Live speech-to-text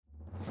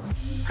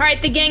All right,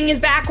 the gang is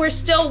back. We're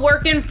still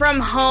working from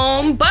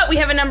home, but we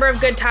have a number of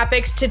good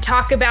topics to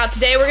talk about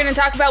today. We're going to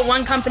talk about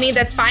one company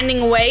that's finding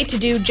a way to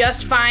do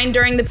just fine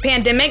during the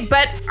pandemic,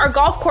 but our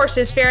golf course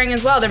is faring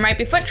as well. There might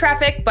be foot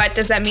traffic, but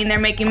does that mean they're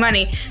making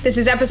money? This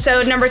is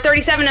episode number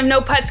 37 of No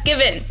Putts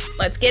Given.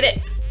 Let's get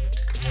it.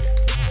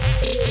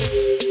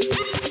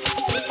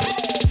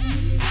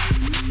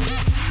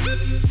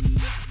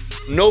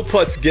 No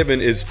Putts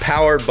Given is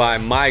powered by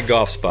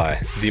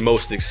MyGolfSpy, the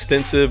most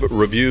extensive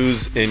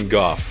reviews in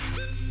golf.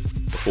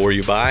 Before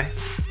you buy,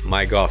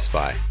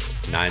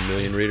 MyGolfSpy. 9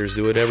 million readers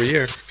do it every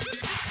year.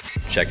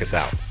 Check us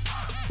out.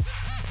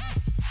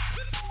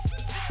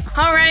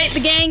 All right, the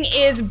gang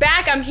is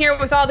back. I'm here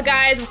with all the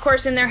guys, of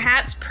course, in their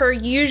hats per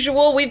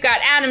usual. We've got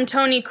Adam,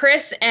 Tony,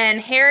 Chris,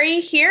 and Harry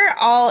here.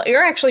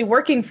 You're actually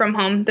working from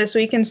home this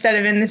week instead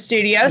of in the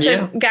studio.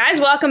 So, Guys,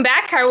 welcome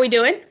back. How are we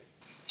doing?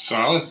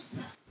 Solid.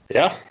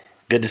 Yeah.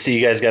 Good to see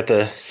you guys got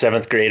the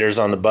 7th graders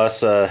on the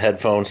bus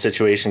headphone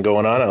situation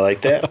going on. I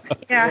like that.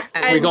 Yeah.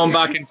 We're going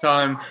back in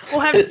time. We'll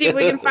have to see if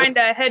we can find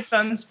a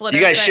headphone splitter.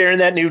 You guys sharing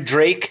that new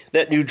Drake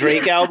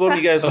album?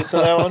 You guys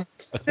listen to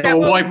that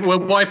one? We're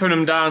wiping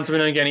them down so we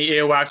don't get any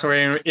earwax or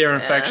ear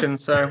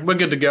infections, so we're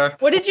good to go.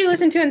 What did you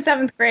listen to in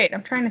 7th grade?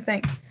 I'm trying to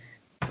think.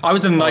 I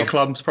was in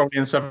nightclubs probably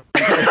in 7th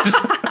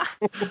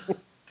grade.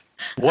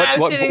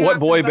 What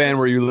boy band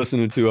were you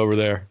listening to over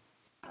there?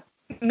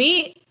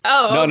 Me?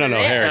 Oh, no,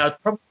 Harry.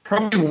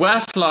 Probably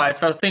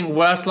Westlife. I think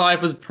Westlife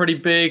was pretty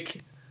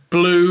big.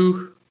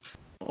 Blue,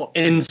 or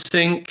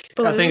NSYNC.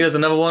 I think there's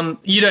another one.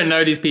 You don't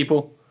know these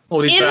people,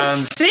 all these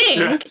bands. NSYNC?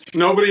 Yeah.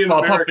 Nobody in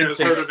America has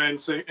NSYNC. heard of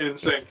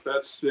NSYNC.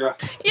 That's, yeah.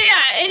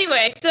 Yeah,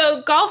 anyway,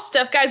 so golf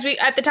stuff. Guys, we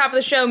at the top of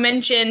the show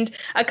mentioned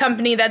a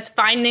company that's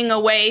finding a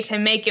way to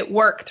make it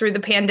work through the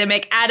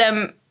pandemic.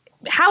 Adam,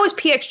 how is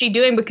PXG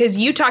doing? Because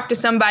you talked to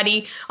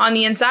somebody on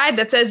the inside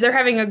that says they're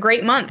having a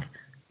great month.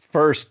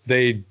 First,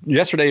 they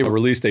yesterday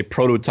released a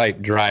prototype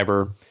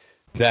driver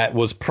that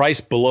was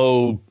priced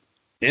below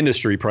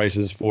industry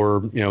prices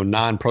for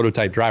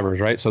non-prototype drivers,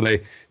 right? So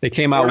they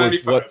came out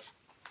with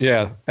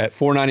at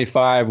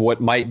 $495,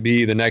 what might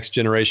be the next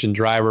generation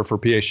driver for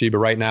PXG, but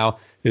right now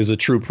is a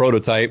true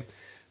prototype.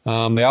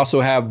 They also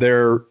have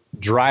their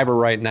driver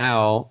right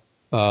now,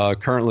 their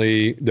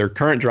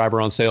current driver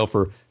on sale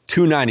for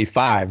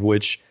 $295,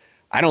 which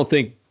I don't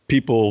think a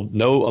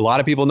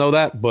lot of people know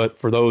that, but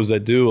for those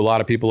that do, a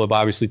lot of people have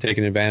obviously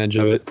taken advantage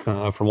of it.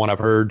 From what I've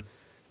heard,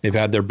 they've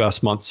had their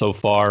best month so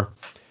far.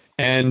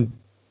 And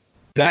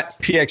that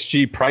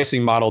PXG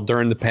pricing model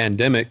during the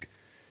pandemic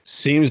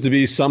seems to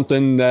be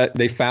something that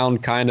they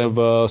found kind of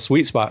a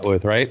sweet spot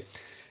with, right?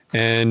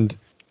 And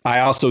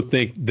I also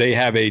think they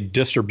have a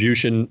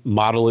distribution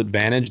model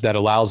advantage that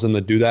allows them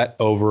to do that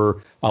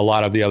over a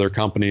lot of the other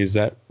companies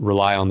that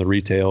rely on the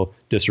retail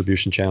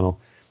distribution channel.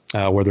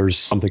 Where there's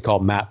something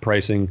called MAP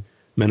pricing,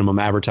 minimum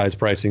advertised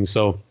pricing.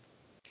 So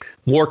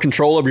more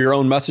control of your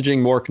own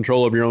messaging, more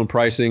control of your own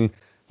pricing,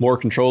 more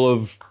control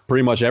of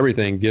pretty much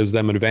everything gives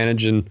them an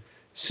advantage, and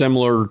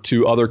similar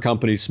to other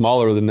companies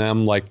smaller than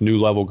them, like New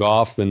Level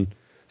Golf and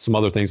some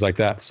other things like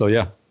that. So,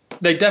 yeah.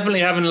 They definitely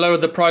haven't lowered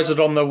the prices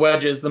on the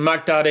wedges. The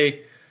Mac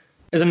Daddy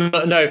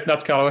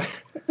that's Callaway.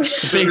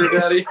 Sugar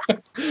Daddy.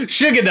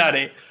 Sugar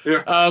Daddy.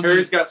 Yeah.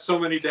 Harry's got so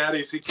many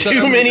daddies.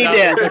 Too many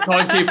daddies.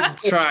 I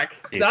can't keep track.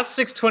 That's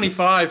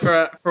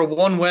 $625 for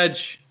one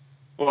wedge.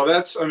 Well,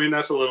 that's a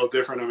little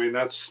different.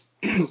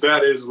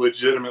 That is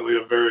legitimately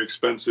a very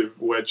expensive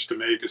wedge to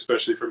make,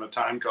 especially from a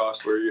time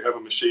cost where you have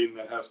a machine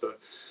that has to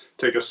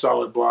take a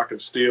solid block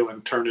of steel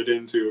and turn it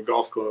into a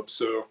golf club.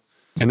 So,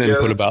 and then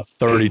put about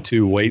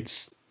 32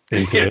 weights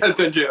into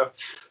it.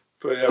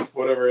 But yeah,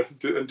 whatever,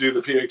 do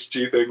the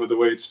PXG thing with the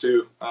weights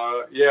too.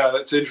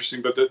 That's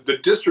interesting. But the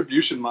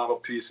distribution model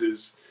piece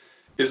is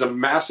a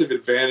massive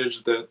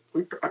advantage that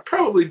I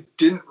probably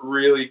didn't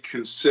really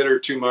consider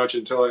too much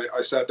until I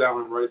sat down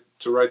and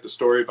write the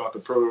story about the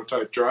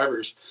prototype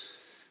drivers.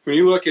 When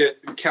you look at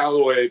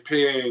Callaway,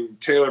 Ping,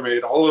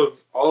 TaylorMade,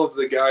 all of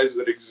the guys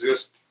that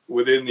exist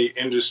within the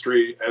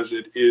industry as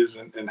it is,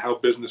 and how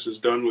business is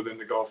done within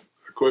the golf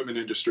equipment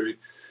industry,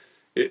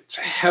 it's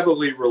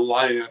heavily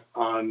reliant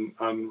on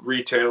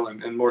retail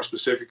and more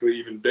specifically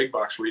even big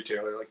box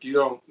retailer. Like, you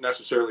don't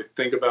necessarily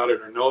think about it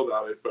or know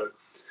about it, but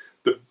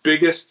the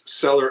biggest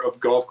seller of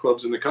golf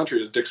clubs in the country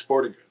is Dick's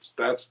Sporting Goods.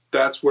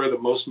 That's where the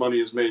most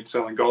money is made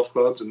selling golf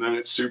clubs, and then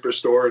it's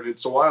Superstore, and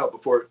it's a while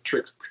before it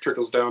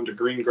trickles down to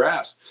green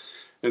grass.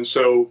 And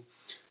so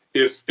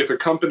if a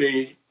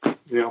company,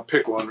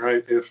 pick one,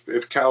 right?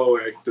 If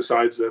Callaway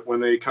decides that when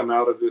they come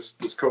out of this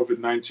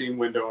COVID-19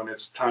 window and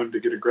it's time to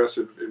get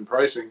aggressive in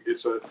pricing,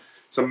 it's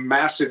a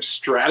massive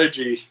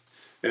strategy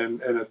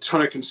and a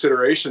ton of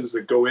considerations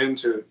that go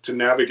into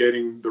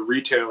navigating the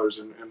retailers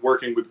and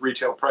working with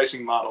retail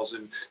pricing models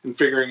and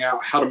figuring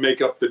out how to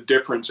make up the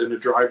difference in a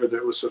driver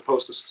that was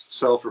supposed to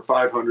sell for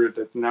 $500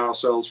 that now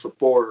sells for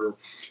 $400 or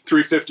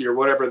 $350 or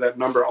whatever that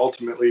number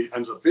ultimately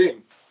ends up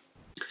being.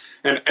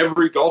 And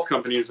every golf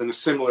company is in a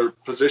similar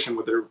position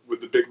with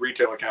the big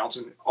retail accounts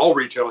and all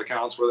retail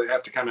accounts, where they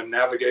have to kind of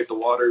navigate the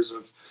waters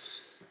of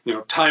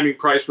timing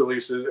price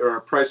releases or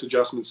price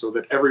adjustments so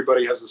that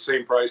everybody has the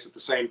same price at the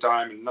same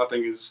time and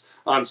nothing is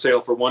on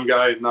sale for one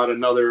guy and not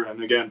another.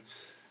 And again,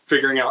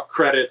 figuring out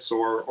credits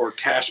or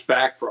cash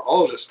back for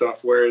all of this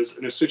stuff. Whereas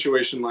in a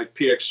situation like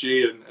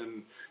PXG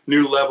and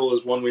New Level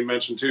is one we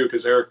mentioned too,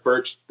 because Eric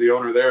Birch, the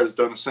owner there, has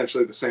done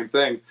essentially the same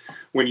thing.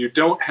 When you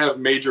don't have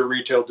major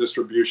retail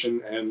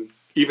distribution, and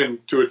even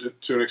to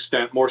an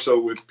extent more so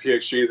with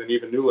PXG than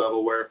even New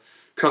Level, where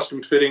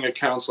custom fitting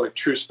accounts like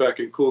True Spec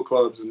and Cool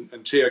Clubs and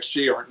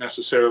TXG aren't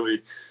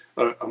necessarily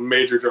a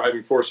major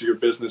driving force of your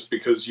business,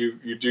 because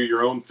you do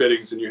your own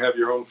fittings and you have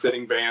your own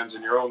fitting bands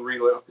and your own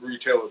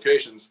retail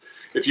locations.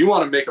 If you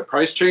want to make a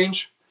price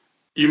change,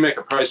 you make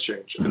a price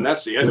change, and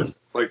that's the end of it.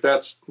 Like,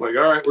 that's like,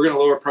 all right, we're going to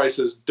lower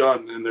prices,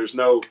 done. And there's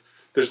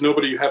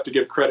nobody you have to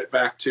give credit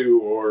back to,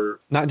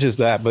 or not just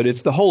that, but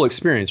it's the whole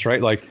experience,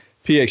 right? Like,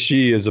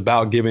 PXG is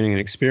about giving an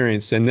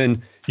experience, and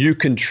then you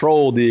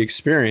control the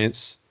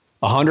experience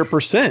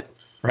 100%,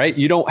 right?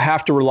 You don't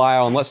have to rely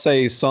on, let's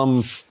say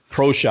some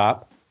pro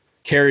shop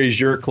carries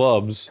your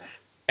clubs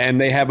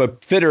and they have a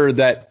fitter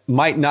that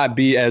might not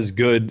be as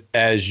good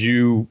as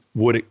you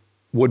would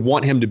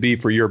want him to be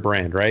for your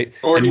brand, right?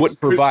 Or and wouldn't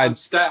provide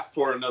staff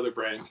for another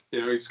brand.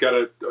 He's got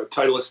a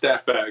Titleist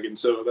staff bag, and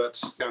so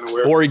that's kind of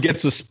where. Or he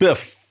gets a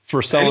spiff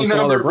for selling some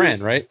other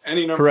brand, right?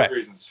 Any number of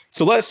reasons.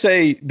 So let's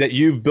say that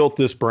you've built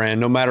this brand,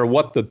 no matter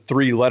what the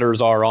 3 letters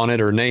are on it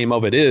or name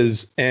of it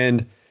is,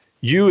 and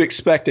you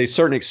expect a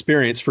certain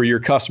experience for your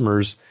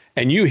customers,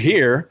 and you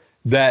hear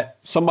that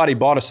somebody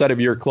bought a set of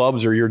your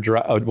clubs or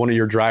one of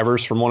your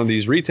drivers from one of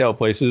these retail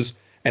places,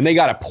 and they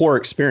got a poor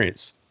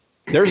experience.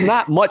 There's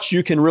not much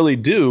you can really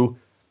do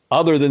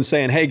other than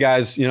saying, hey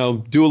guys,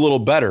 do a little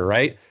better,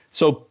 right?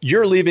 So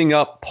you're leaving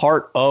up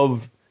part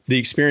of the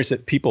experience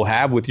that people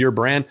have with your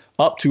brand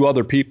up to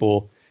other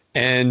people.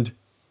 And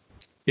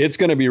it's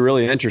going to be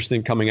really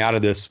interesting coming out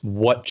of this,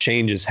 what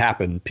changes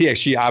happen.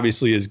 PXG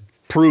obviously is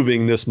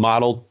proving this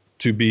model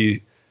to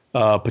be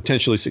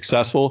potentially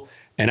successful.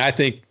 And I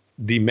think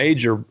the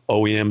major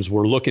OEMs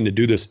were looking to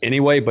do this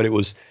anyway, but it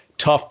was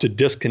tough to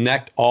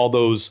disconnect all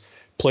those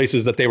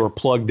places that they were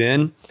plugged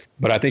in.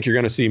 But I think you're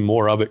going to see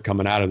more of it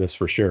coming out of this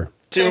for sure.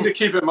 And to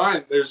keep in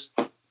mind, there's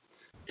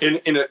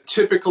in a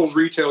typical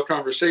retail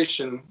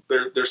conversation,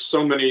 there's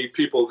so many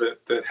people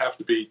that have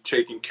to be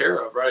taken care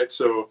of, right?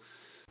 So,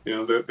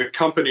 the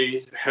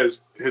company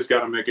has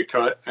got to make a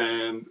cut,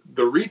 and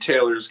the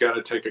retailer's got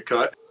to take a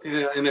cut.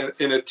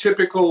 In a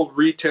typical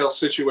retail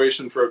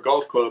situation for a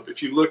golf club,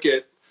 if you look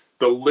at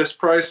the list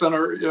price on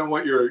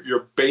what your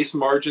base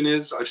margin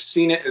is, I've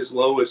seen it as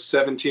low as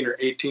 17 or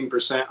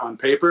 18% on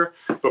paper.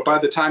 But by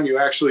the time you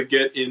actually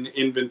get in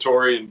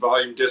inventory and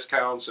volume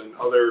discounts and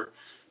other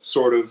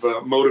sort of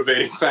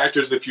motivating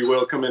factors, if you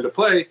will, come into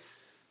play,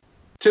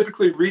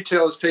 typically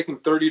retail is taking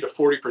 30 to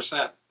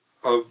 40%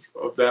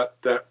 of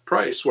that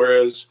price.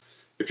 Whereas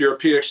if you're a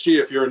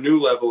PXG, if you're a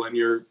New Level and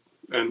you're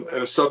and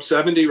a sub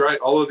 70, right,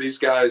 all of these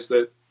guys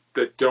that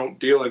don't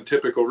deal in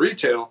typical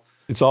retail,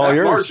 it's all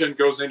yours. Margin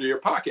goes into your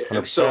pocket. 100%.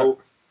 And so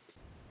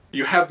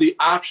you have the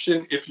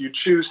option if you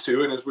choose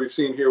to. And as we've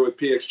seen here with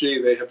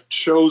PXG, they have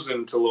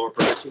chosen to lower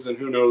prices, and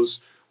who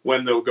knows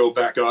when they'll go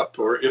back up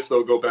or if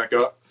they'll go back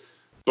up.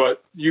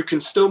 But you can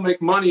still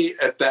make money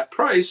at that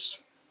price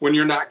when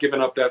you're not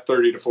giving up that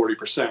 30 to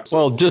 40%.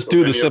 Well, just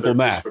do the simple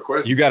math.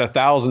 You got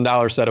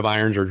 $1,000 set of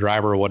irons or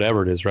driver or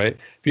whatever it is, right?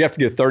 If you have to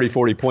get 30,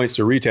 40 points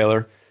to a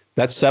retailer,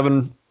 that's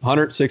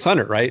 700,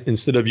 600, right?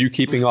 Instead of you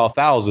keeping all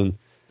 1,000.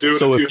 Do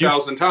it a few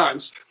thousand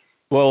times.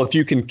 Well, if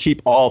you can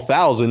keep all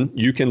 1,000,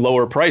 you can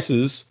lower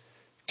prices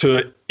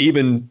to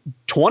even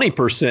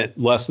 20%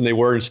 less than they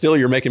were, and still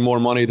you're making more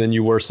money than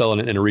you were selling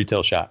it in a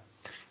retail shop.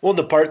 Well,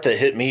 the part that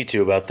hit me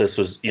too about this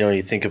was,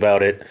 you think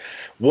about it,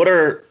 what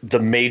are the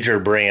major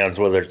brands,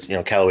 whether it's,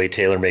 Callaway,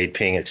 TaylorMade,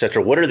 Ping, et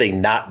cetera, what are they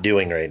not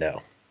doing right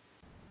now?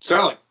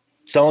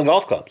 Selling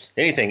golf clubs,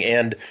 anything.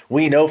 And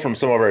we know from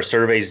some of our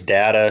surveys,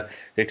 data,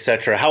 et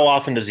cetera, how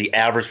often does the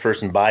average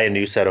person buy a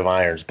new set of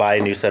irons, buy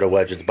a new set of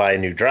wedges, buy a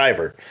new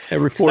driver?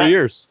 Every 4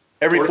 years.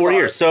 Every 4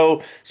 years.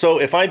 So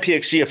if I'm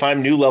PXG, if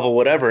I'm New Level,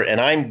 whatever,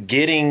 and I'm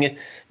getting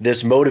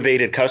this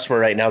motivated customer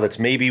right now that's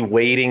maybe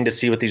waiting to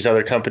see what these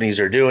other companies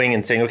are doing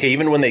and saying, okay,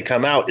 even when they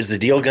come out, is the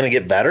deal going to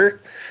get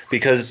better?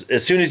 Because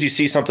as soon as you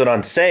see something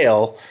on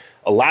sale,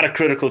 a lot of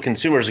critical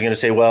consumers are going to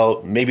say,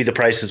 well, maybe the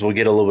prices will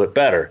get a little bit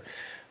better.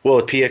 Well,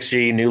 with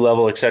PXG, New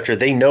Level, et cetera,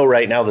 they know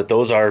right now that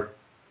those are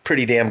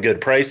pretty damn good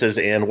prices,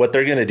 and what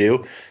they're going to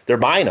do, they're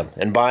buying them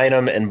and buying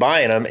them and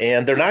buying them,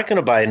 and they're not going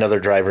to buy another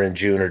driver in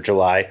June or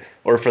July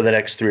or for the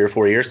next 3 or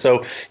 4 years.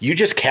 So you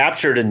just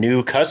captured a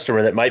new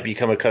customer that might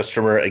become a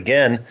customer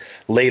again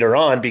later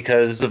on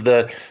because of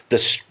the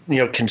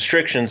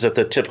constrictions that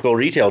the typical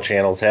retail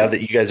channels have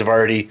that you guys have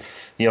already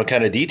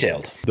kind of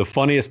detailed. The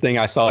funniest thing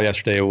I saw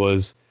yesterday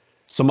was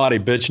somebody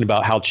bitching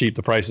about how cheap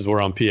the prices were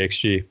on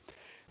PXG,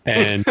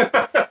 and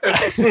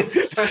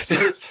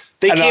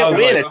they can't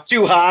win. Like, it's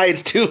too high.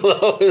 It's too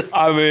low.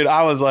 I mean,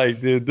 I was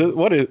like, dude,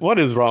 what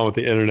is wrong with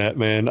the internet,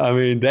 man? I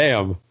mean,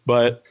 damn.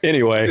 But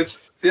anyway,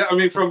 Yeah, I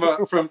mean, from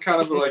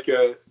kind of like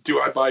a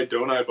do I buy,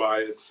 don't I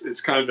buy?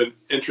 It's kind of an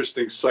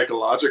interesting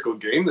psychological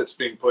game that's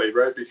being played,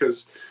 right?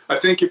 Because I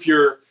think if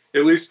you're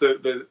at least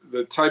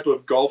the type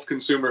of golf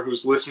consumer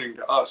who's listening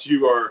to us,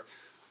 you are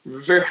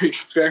very,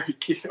 very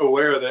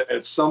aware that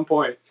at some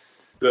point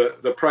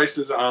the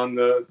prices on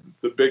the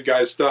big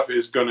guys stuff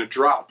is going to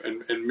drop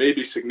and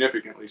maybe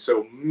significantly.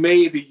 So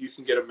maybe you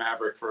can get a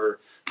Maverick for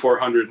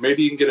 400.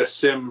 Maybe you can get a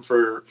Sim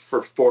for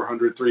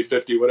 400,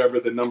 350, whatever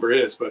the number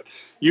is. But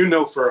you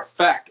know for a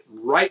fact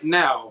right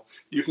now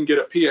you can get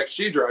a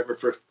PXG driver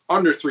for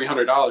under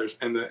 $300.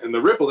 And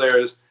the ripple there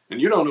is,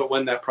 and you don't know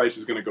when that price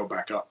is going to go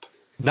back up.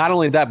 Not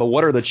only that, but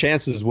what are the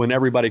chances when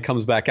everybody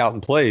comes back out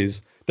and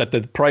plays that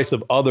the price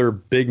of other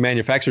big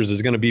manufacturers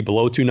is going to be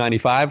below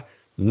 $295?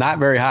 Not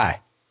very high.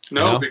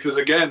 No, you know? Because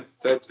again,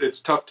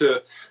 it's tough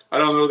to. I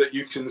don't know that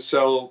you can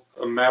sell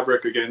a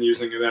Maverick, again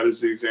using that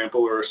as the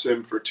example, or a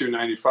Sim for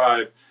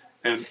 $295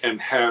 and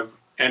have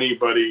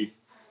anybody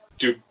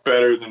do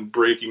better than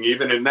breaking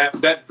even, and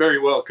that very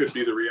well could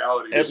be the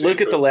reality. And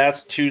look at the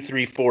last 2,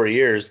 3, 4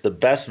 years. The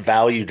best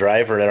value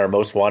driver in our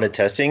most wanted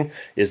testing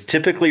is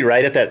typically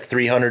right at that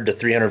 $300 to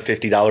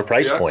 $350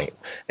 price point.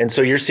 And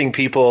so you're seeing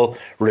people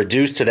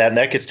reduce to that, and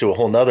that gets to a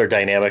whole nother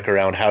dynamic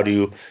around how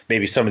do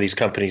maybe some of these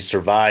companies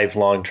survive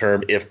long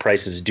term if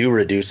prices do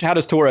reduce. How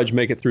does Tour Edge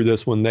make it through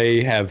this when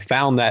they have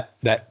found that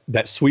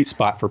sweet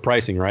spot for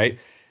pricing, right?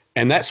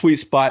 And that sweet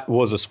spot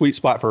was a sweet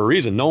spot for a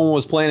reason. No one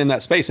was playing in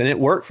that space, and it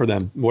worked for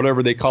them.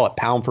 Whatever they call it,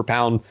 pound for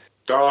pound,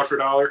 dollar for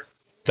dollar,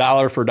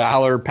 dollar for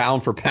dollar,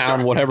 pound for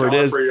pound, whatever it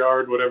is. Dollar per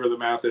yard, whatever the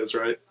math is,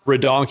 right?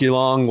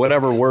 Redonkulong,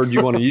 whatever word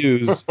you want to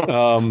use.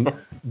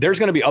 There's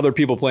going to be other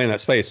people playing in that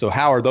space. So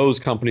how are those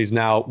companies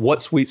now?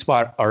 What sweet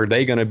spot are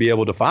they going to be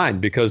able to find?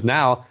 Because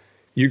now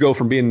you go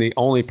from being the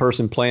only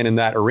person playing in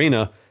that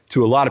arena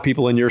to a lot of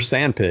people in your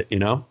sand pit,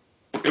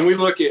 And we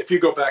look at, if you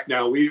go back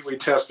now, we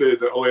tested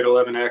the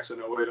 0811X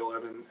and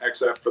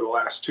 0811XF for the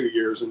last 2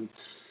 years. And,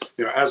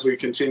 as we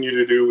continue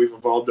to do, we've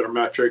evolved our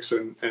metrics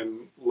and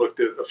looked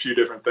at a few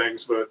different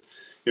things. But,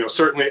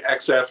 certainly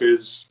XF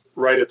is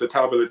right at the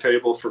top of the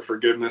table for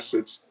forgiveness.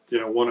 It's,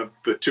 one of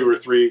the 2 or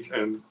 3,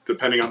 and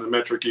depending on the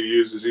metric you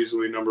use, is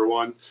easily number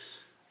 1.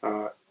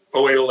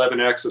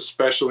 0811X,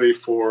 especially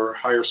for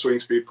higher swing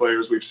speed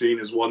players, we've seen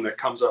is one that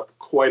comes up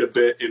quite a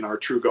bit in our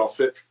True Golf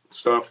Fit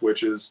stuff,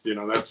 which is,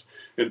 that's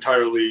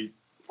entirely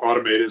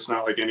automated. It's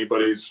not like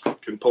anybody's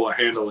can pull a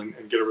handle and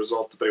get a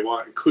result that they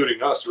want,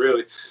 including us,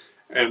 really.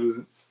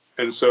 And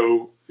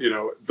so,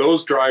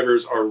 those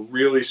drivers are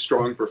really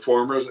strong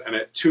performers. And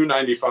at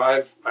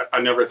 $295,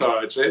 I never thought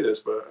I'd say this,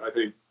 but I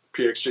think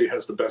PXG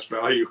has the best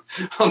value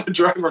on the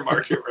driver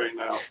market right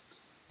now.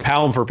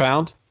 Pound for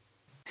pound?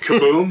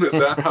 Kaboom? Is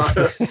that how?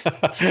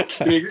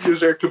 Is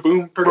there a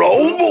kaboom?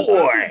 Oh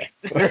boy!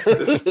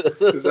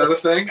 Is that a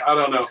thing? I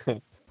don't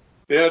know.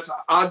 Yeah, it's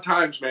odd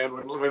times, man.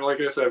 When like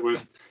I said,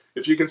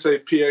 if you can say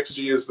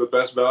PXG is the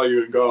best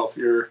value in golf,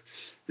 you're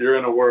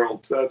in a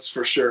world. That's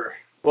for sure.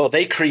 Well,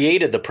 they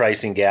created the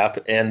pricing gap,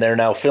 and they're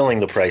now filling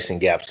the pricing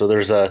gap. So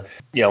there's a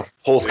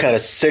whole kind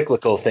of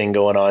cyclical thing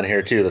going on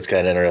here too. That's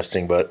kind of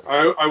interesting. But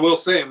I will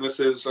say, and this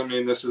is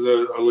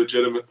a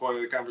legitimate point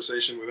of the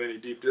conversation with any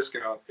deep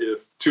discount.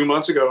 If 2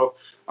 months ago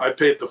I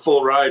paid the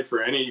full ride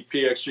for any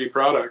PXG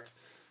product,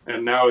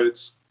 and now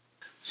it's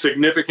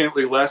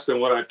significantly less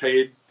than what I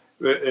paid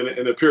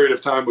in a period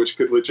of time, which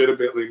could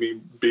legitimately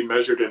be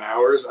measured in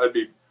hours, I'd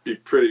be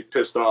pretty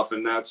pissed off.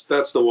 And that's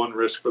the one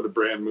risk for the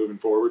brand moving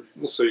forward.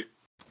 We'll see.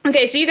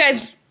 Okay, so you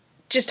guys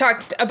just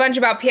talked a bunch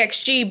about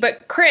PXG,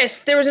 but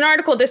Chris, there was an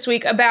article this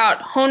week about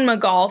Honma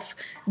Golf.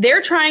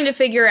 They're trying to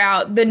figure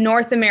out the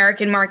North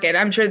American market.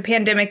 I'm sure the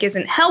pandemic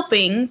isn't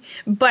helping,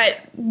 but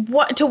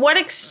to what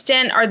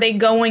extent are they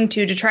going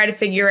to try to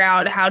figure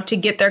out how to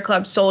get their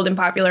clubs sold and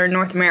popular in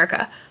North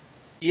America?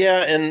 Yeah,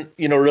 and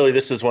really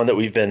this is one that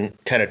we've been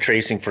kind of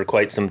tracing for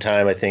quite some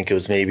time. I think it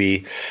was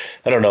maybe,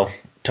 I don't know,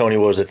 Tony,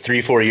 what was it,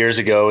 3-4 years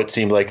ago? It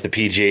seemed like the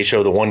PGA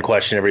Show, the one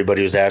question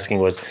everybody was asking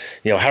was,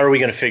 how are we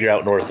going to figure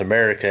out North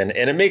America? And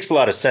it makes a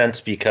lot of sense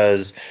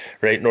because,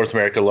 right, North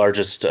America,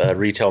 largest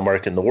retail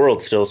market in the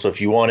world still. So if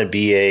you want to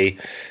be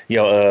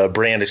a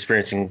brand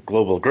experiencing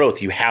global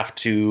growth, you have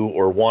to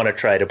or want to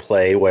try to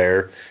play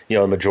where,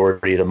 a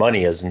majority of the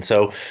money is. And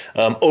so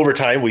over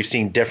time, we've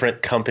seen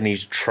different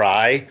companies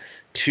try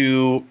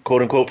to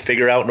quote unquote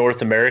figure out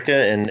North America,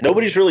 and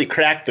nobody's really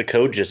cracked the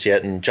code just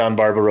yet. And John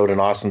Barba wrote an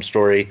awesome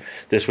story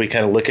this week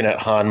kind of looking at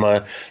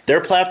Honma.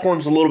 Their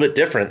platform's a little bit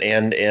different,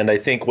 and I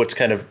think what's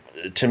kind of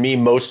to me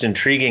most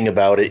intriguing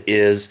about it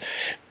is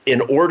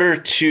in order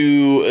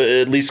to,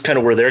 at least kind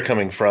of where they're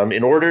coming from,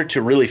 in order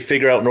to really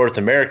figure out North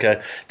America,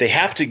 they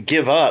have to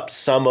give up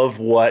some of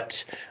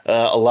what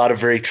a lot of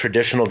very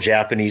traditional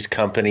Japanese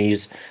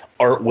companies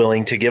aren't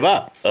willing to give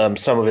up.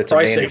 Some of it's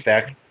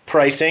a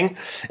pricing,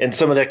 and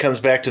some of that comes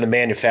back to the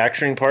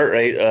manufacturing part,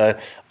 right?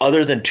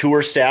 Other than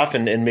tour staff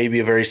and maybe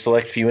a very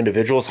select few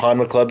individuals,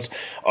 Honma clubs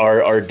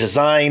are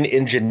designed,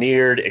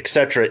 engineered,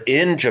 etc.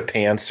 in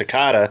Japan,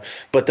 Sakata,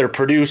 but they're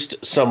produced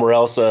somewhere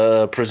else,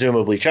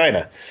 presumably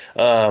China.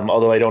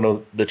 Although I don't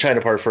know the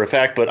China part for a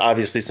fact, but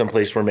obviously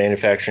someplace where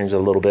manufacturing is a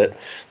little bit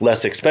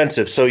less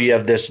expensive. So you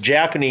have this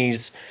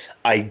Japanese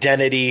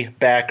identity,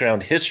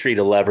 background, history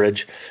to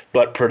leverage,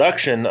 but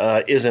production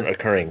isn't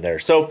occurring there.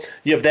 So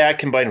you have that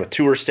combined with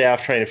tour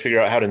staff trying to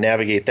figure out how to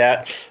navigate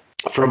that.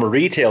 From a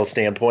retail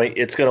standpoint,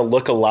 it's going to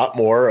look a lot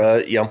more,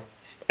 I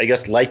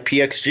guess, like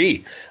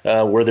PXG,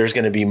 where there's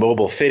going to be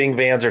mobile fitting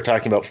vans. They're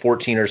talking about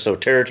 14 or so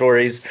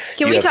territories.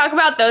 Can we talk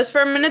about those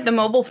for a minute? The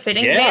mobile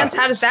fitting vans?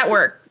 How does that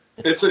work?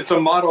 It's a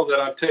model that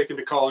I've taken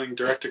to calling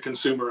direct to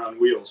consumer on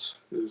wheels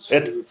is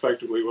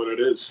effectively what it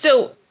is.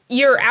 So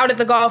you're out at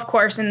the golf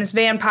course and this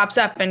van pops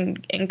up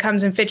and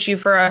comes and fits you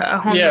for a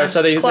home. Yeah,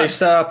 so they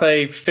set up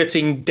a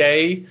fitting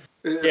day.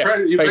 Yeah,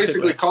 you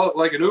basically call it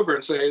like an Uber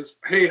and say,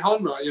 hey,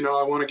 Honma,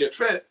 I want to get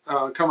fit.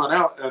 Come on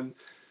out. And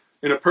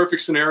in a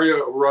perfect scenario,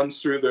 it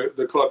runs through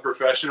the club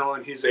professional,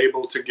 and he's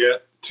able to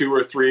get 2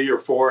 or 3 or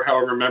 4,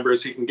 however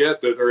members he can get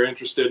that are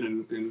interested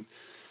in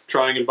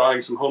trying and buying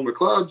some Honma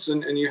clubs.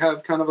 And you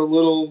have kind of a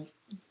little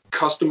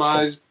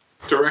customized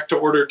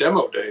direct-to-order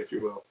demo day, if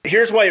you will.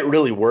 Here's why it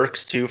really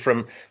works, too,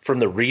 from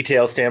the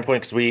retail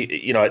standpoint,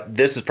 because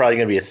this is probably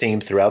going to be a theme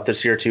throughout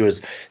this year, too,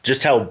 is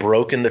just how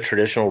broken the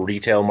traditional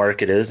retail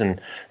market is and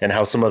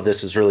how some of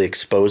this is really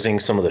exposing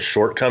some of the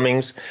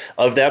shortcomings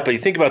of that. But you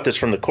think about this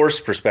from the course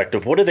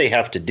perspective, what do they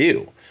have to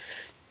do?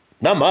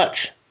 Not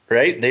much.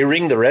 Right? They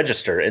ring the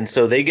register, and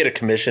so they get a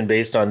commission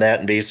based on that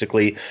and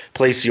basically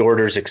place the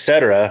orders,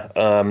 etc.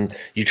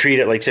 You treat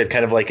it, like I said,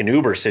 kind of like an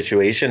Uber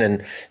situation,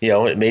 and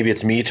maybe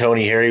it's me,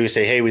 Tony, Harry. We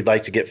say, hey, we'd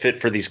like to get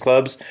fit for these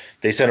clubs.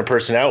 They send a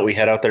person out. We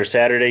head out there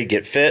Saturday,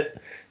 get fit.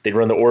 They'd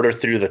run the order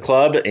through the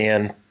club,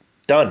 and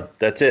done.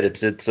 That's it.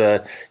 It's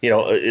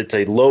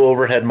a low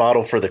overhead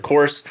model for the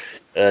course.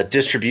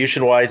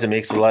 Distribution wise, it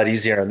makes it a lot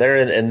easier on there.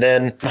 And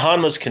then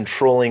Honma's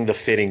controlling the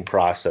fitting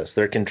process.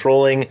 They're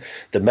controlling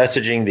the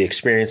messaging, the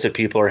experience that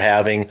people are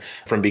having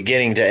from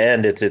beginning to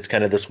end. It's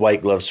kind of this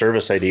white glove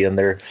service idea, and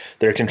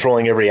they're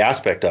controlling every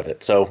aspect of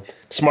it. So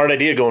smart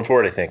idea going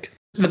forward, I think.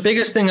 The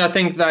biggest thing I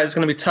think that is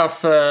going to be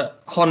tough for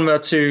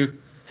Honma to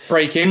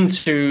break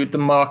into the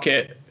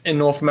market in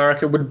North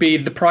America would be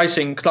the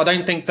pricing, because I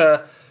don't think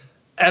they're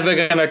ever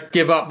going to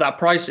give up that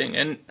pricing.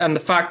 And the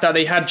fact that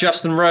they had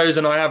Justin Rose,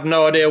 and I have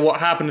no idea what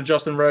happened to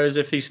Justin Rose,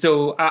 if he's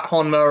still at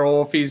Honma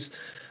or if he's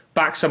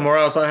back somewhere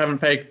else. I haven't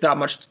paid that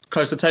much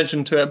close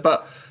attention to it,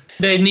 but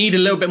they need a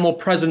little bit more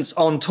presence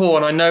on tour.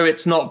 And I know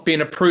it's not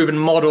been a proven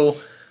model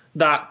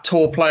that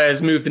tour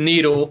players move the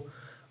needle,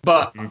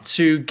 but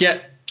to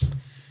get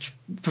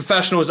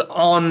professionals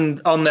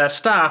on their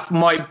staff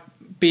might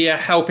be a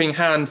helping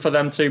hand for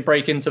them to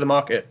break into the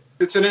market.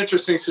 It's an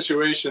interesting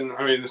situation.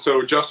 I mean,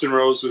 so Justin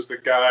Rose was the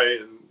guy,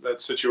 and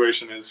that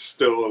situation is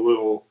still a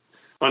little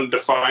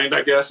undefined,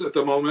 I guess, at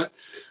the moment.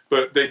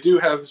 But they do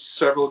have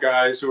several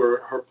guys who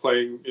are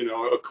playing,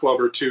 a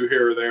club or two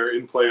here or there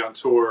in play on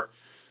tour.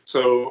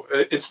 So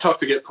it's tough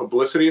to get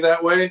publicity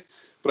that way.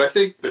 But I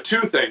think the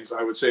two things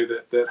I would say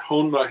that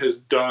Honma has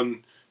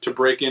done to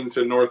break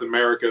into North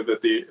America that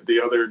the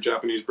other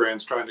Japanese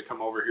brands trying to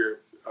come over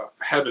here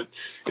haven't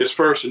is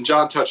first, and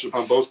John touched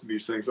upon both of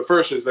these things. The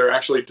first is they're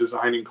actually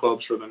designing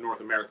clubs for the North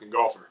American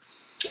golfer.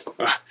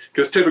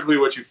 Because typically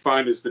what you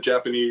find is the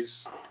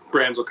Japanese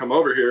brands will come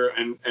over here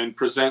and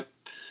present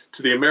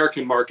to the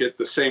American market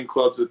the same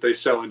clubs that they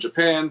sell in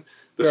Japan.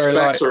 The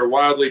specs are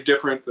wildly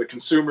different. The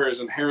consumer is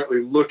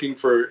inherently looking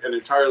for an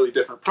entirely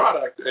different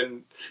product.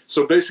 And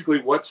so basically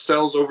what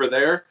sells over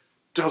there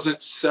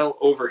doesn't sell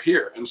over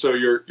here. And so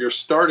you're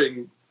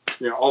starting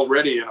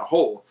already in a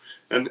hole.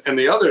 And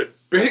the other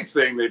big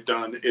thing they've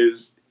done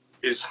is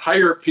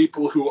hire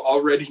people who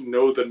already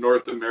know the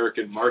North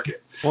American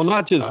market. Well,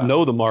 not just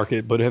know the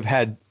market, but have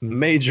had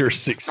major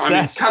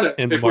success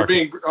in the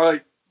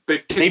market.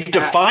 They've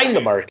defined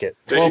the market.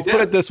 Put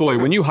it this way.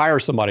 When you hire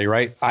somebody,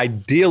 right,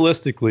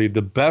 idealistically,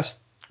 the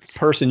best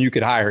person you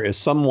could hire is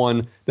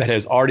someone that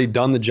has already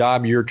done the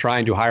job you're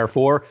trying to hire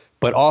for,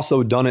 but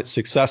also done it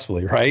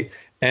successfully, right?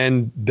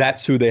 And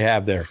that's who they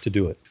have there to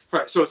do it.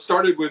 Right. So it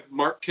started with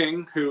Mark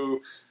King,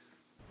 who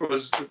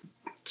was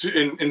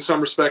in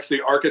some respects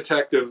the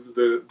architect of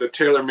the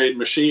TaylorMade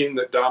machine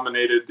that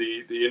dominated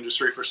the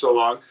industry for so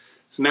long.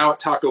 He's now at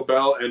Taco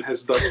Bell and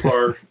has thus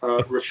far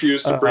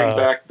refused to bring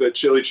back the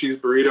chili cheese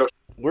burrito.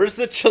 Where's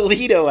the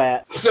Cholito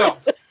at?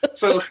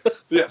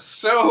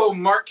 So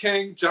Mark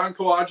King, John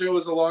Kawajo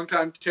is a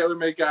longtime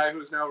TaylorMade guy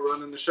who's now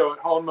running the show at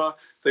Honma.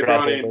 They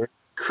brought in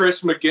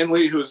Chris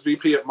McGinley, who's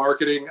VP of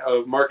marketing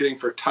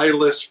for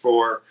Titleist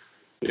for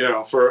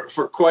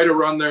quite a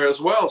run there as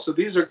well. So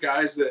these are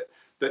guys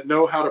that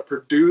know how to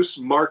produce,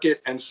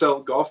 market, and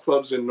sell golf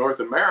clubs in North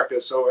America.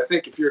 So I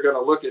think if you're going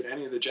to look at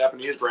any of the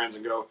Japanese brands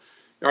and go,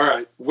 all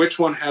right, which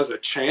one has a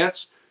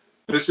chance?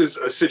 this is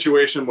a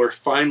situation where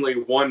finally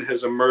one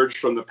has emerged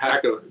from the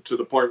pack to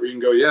the point where you can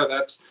go, yeah,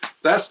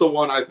 that's the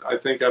one I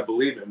think I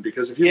believe in.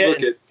 Because if you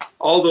look at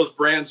all those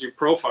brands you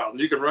profiled, and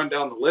you can run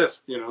down the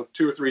list,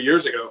 2 or 3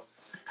 years ago,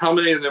 how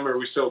many of them are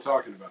we still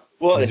talking about?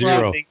 Well,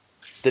 Zero.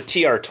 The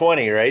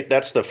TR20, right?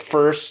 That's the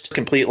first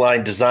complete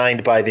line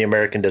designed by the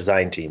American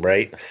design team,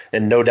 right?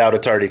 And no doubt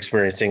it's already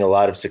experiencing a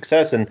lot of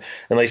success. And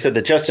like I said,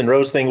 the Justin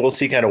Rose thing, we'll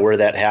see kind of where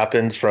that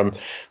happens. From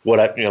what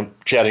I'm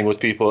chatting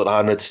with people at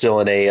Honda, it's still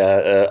in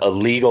a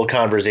legal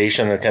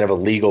conversation, or kind of a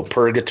legal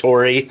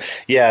purgatory,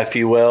 if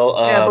you will.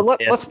 But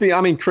let's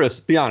be, Chris,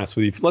 be honest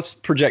with you. Let's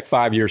project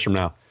 5 years from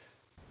now.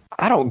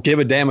 I don't give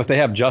a damn if they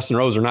have Justin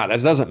Rose or not.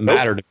 That doesn't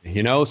matter to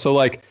me, So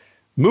like,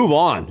 move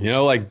on,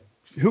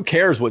 who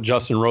cares what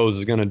Justin Rose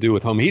is going to do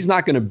with Honda? He's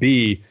not going to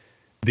be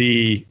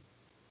the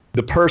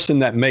person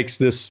that makes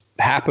this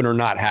happen or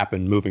not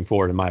happen moving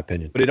forward, in my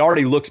opinion. But it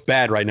already looks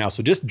bad right now.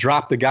 So just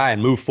drop the guy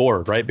and move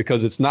forward, right?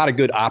 Because it's not a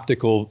good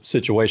optical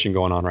situation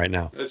going on right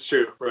now. That's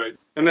true, right?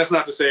 And that's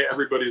not to say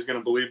everybody's going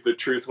to believe the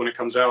truth when it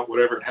comes out,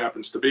 whatever it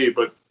happens to be.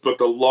 But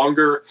the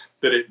longer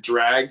that it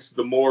drags,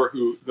 the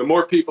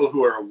more people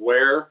who are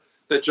aware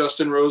that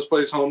Justin Rose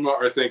plays Honda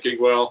are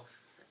thinking, well,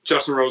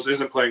 Justin Rose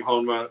isn't playing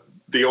Honda.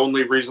 The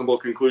only reasonable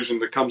conclusion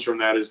that comes from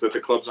that is that the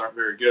clubs aren't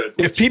very good.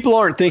 If people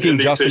aren't thinking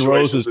Justin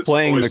Rose is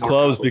playing the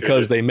clubs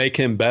because they make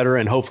him better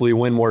and hopefully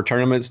win more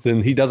tournaments,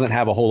 then he doesn't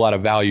have a whole lot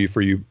of value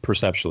for you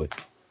perceptually.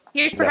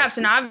 Here's perhaps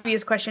an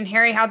obvious question.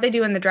 Harry, how'd they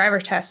do in the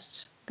driver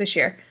tests this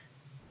year?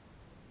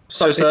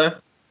 So-so.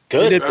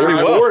 Good. They did pretty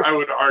well. I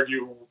would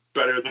argue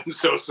better than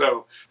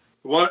so-so.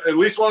 At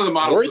least one of the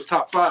models was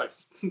top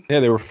 5.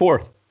 Yeah, they were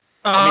 4th.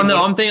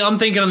 No, I'm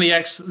thinking of the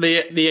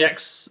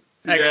X.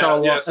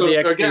 Yeah. So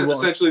the again, XP1.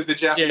 essentially the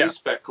Japanese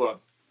spec club.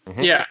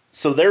 Mm-hmm. Yeah.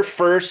 So their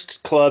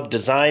first club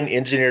designed,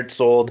 engineered,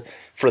 sold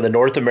for the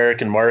North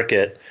American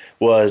market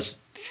was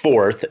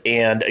 4th.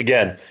 And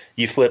again,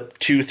 you flip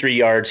 2-3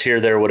 yards here,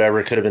 there,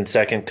 whatever. Could have been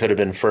 2nd, could have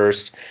been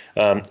 1st.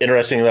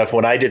 Interesting enough,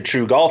 when I did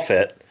True Golf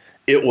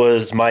it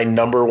was my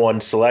number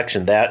 1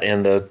 selection. That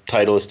and the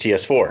Titleist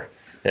TS4.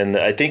 And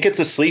I think it's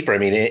a sleeper.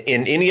 In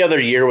any other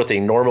year with a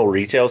normal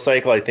retail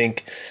cycle, I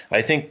think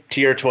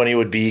TR20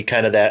 would be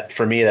kind of that,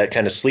 for me, that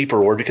kind of sleeper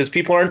award, because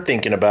people aren't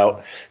thinking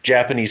about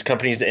Japanese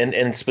companies.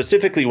 And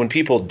specifically when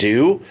people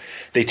do,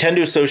 they tend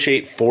to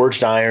associate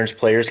forged irons,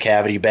 players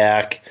cavity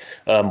back,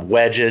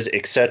 wedges,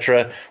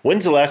 etc.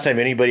 When's the last time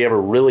anybody ever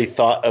really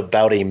thought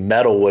about a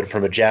metal wood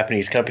from a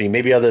Japanese company?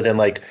 Maybe other than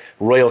like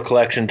Royal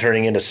Collection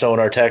turning into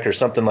Sonar Tech or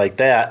something like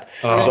that.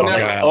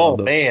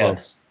 Man.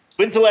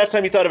 When's the last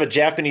time you thought of a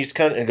Japanese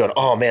company and going,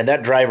 oh, man,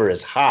 that driver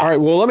is hot? All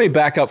right, well, let me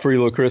back up for you,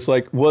 little Chris.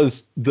 Like,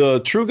 was the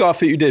True Golf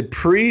that you did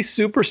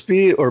pre-super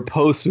speed or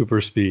post-super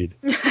speed?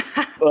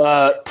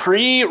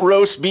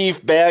 Pre-roast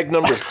beef bag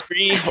number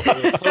 3.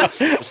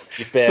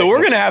 So we're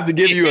going to have to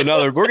give you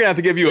we're going to have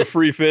to give you a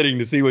free fitting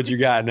to see what you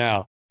got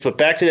now. But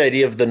back to the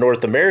idea of the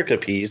North America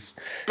piece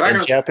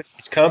and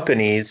Japanese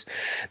companies.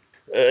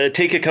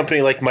 Take a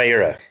company like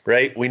Miura,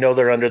 right? We know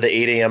they're under the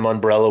 8am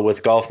umbrella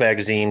with Golf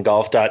Magazine,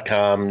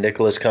 Golf.com,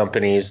 Nicholas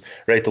Companies,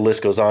 right? The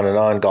list goes on and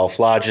on, Golf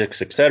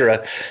Logics,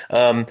 etc.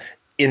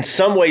 In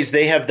some ways,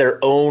 they have their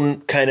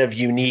own kind of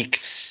unique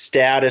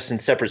status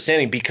and separate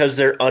standing because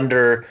they're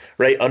under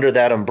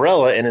that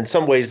umbrella. And in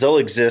some ways, they'll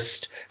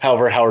exist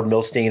however Howard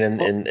Milstein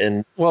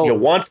and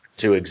wants them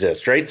to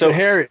exist, right? So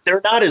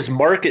they're not as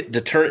market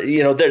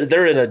determined.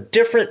 They're in a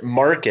different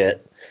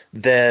market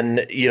than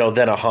a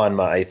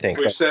Honma, I think.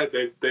 We've said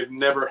they've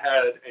never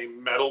had a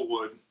metal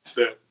wood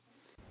that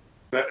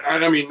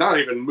not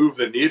even move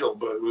the needle,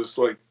 but it was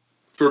like,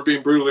 for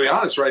being brutally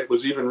honest, right,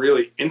 was even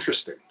really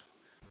interesting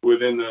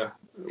within the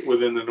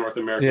North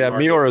American market.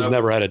 Miura's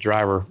never had a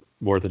driver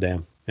worth a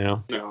damn,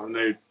 No,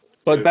 and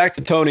But back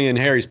to Tony and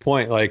Harry's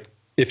point, like,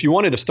 if you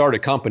wanted to start a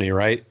company,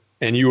 right,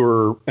 and you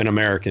were an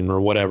American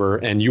or whatever,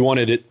 and you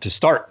wanted it to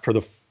start for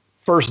the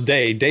first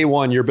day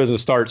 1, your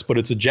business starts, but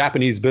it's a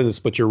Japanese business,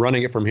 but you're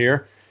running it from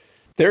here.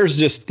 There's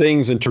just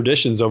things and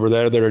traditions over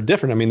there that are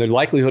different. The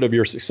likelihood of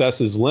your success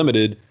is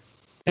limited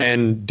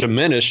and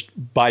diminished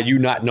by you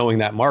not knowing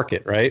that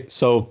market, right?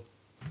 So,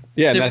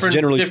 and that's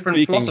generally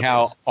speaking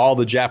how all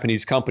the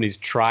Japanese companies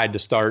tried to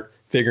start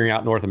figuring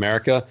out North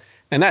America.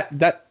 And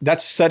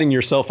that's setting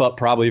yourself up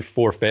probably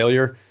for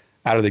failure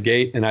out of the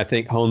gate. And I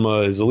think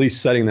Honma is at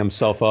least setting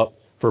themselves up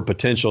for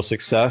potential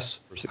success.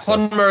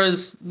 Honma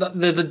is the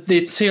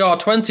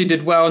TR20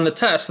 did well in the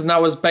test, and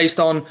that was based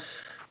on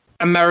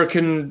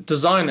American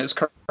designers,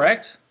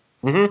 correct?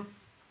 Mm-hmm.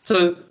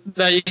 So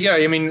there you go.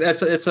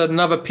 It's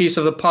another piece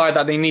of the pie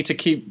that they need to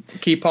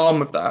keep on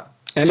with that.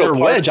 And their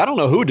wedge, I don't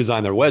know who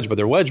designed their wedge, but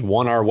their wedge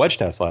won our wedge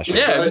test last year.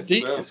 Yeah, it was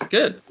deep. It's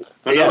good.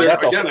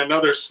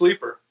 Another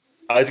sleeper.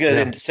 I was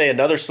going to say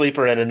another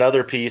sleeper and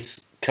another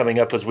piece coming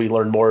up as we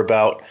learn more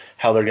about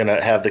how they're going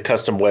to have the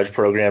custom wedge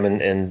program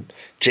and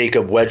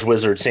Jacob Wedge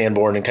Wizard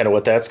Sanborn and kind of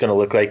what that's going to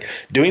look like.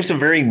 Doing some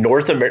very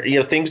North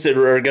American, things that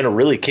are going to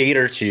really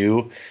cater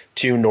to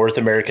North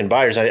American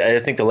buyers. I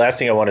think the last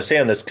thing I want to say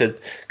on this, because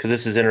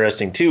this is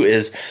interesting too,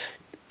 is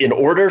in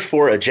order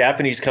for a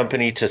Japanese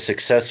company to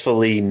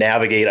successfully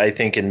navigate, I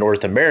think, in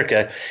North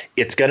America,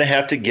 it's going to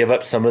have to give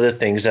up some of the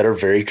things that are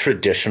very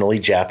traditionally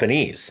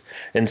Japanese.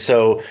 And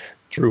so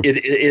True.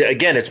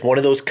 Again, it's one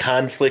of those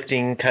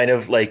conflicting kind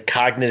of like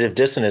cognitive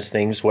dissonance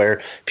things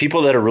where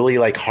people that are really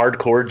like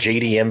hardcore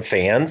JDM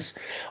fans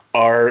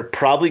are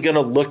probably going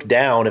to look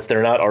down, if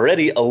they're not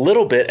already, a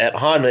little bit at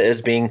Honda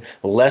as being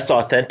less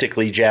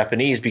authentically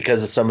Japanese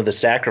because of some of the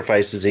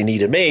sacrifices they need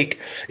to make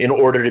in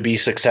order to be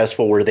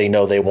successful where they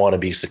know they want to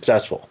be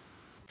successful.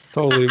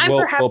 Totally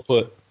well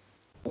put.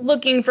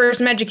 Looking for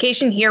some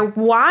education here.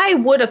 Why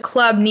would a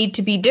club need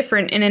to be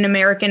different in an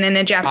American and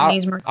a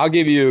Japanese market? I'll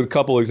give you a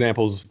couple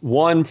examples.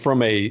 One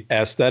from a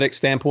aesthetic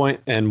standpoint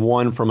and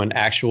one from an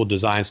actual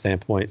design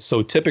standpoint.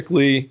 So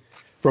typically,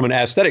 from an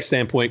aesthetic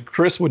standpoint,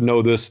 Chris would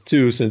know this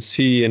too, since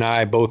he and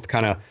I both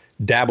kind of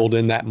dabbled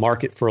in that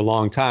market for a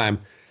long time.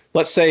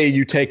 Let's say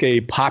you take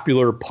a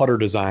popular putter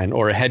design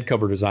or a head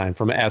cover design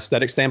from an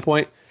aesthetic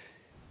standpoint,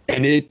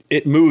 and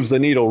it moves the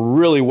needle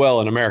really well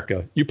in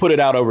America. You put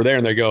it out over there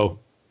and they go,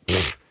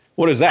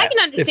 what is that? I can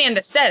understand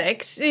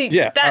aesthetics.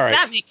 Yeah,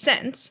 that makes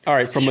sense. All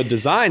right. From a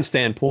design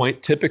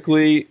standpoint,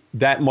 typically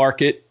that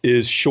market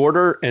is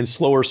shorter and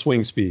slower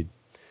swing speed.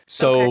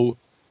 So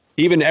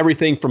even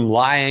everything from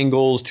lie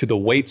angles to the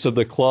weights of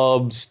the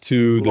clubs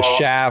to the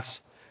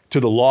shafts to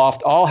the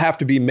loft all have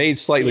to be made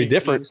slightly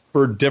different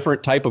for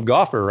different type of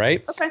golfer,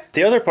 right? Okay.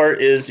 The other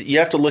part is you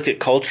have to look at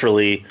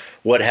culturally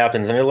what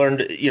happens. And I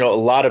learned, a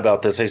lot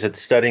about this. I said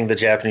studying the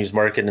Japanese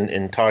market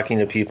and talking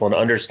to people and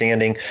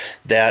understanding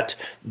that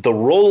the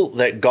role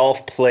that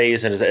golf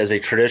plays as a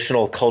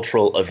traditional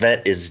cultural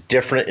event is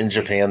different in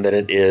Japan than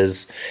it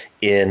is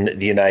in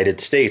the United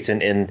States.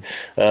 And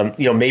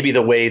maybe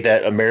the way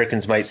that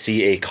Americans might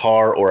see a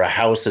car or a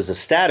house as a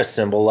status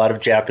symbol, a lot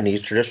of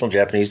traditional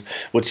Japanese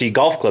would see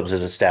golf clubs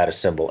as a status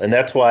symbol. And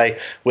that's why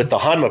with the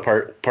Hanma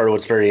part of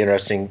what's very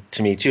interesting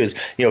to me too is,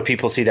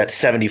 people see that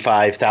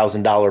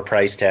 $75,000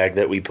 price tag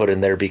that we put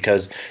in there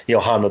because,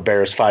 Hanma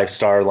bears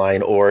 5-star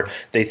line, or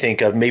they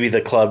think of maybe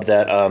the club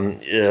that,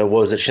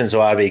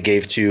 Shinzo Abe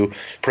gave to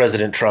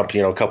President Trump,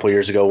 a couple of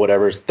years ago,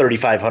 whatever, is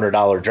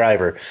 $3,500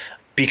 driver.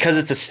 Because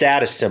it's a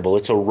status symbol,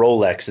 it's a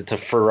Rolex, it's a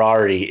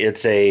Ferrari,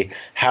 it's a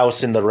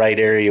house in the right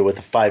area with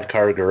a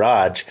 5-car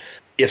garage.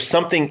 If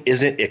something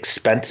isn't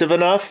expensive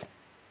enough,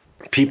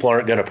 people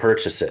aren't going to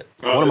purchase it.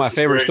 One of my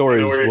favorite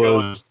stories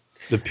was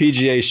the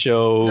PGA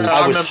show.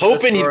 I was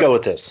hoping you'd go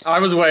with this. I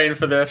was waiting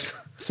for this.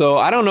 So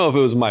I don't know if it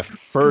was my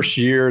first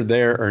year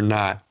there or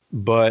not,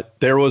 but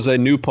there was a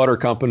new putter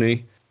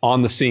company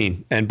on the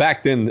scene. And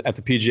back then at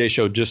the PGA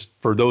show, just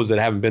for those that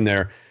haven't been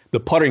there, the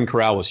putting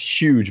corral was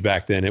huge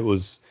back then. It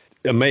was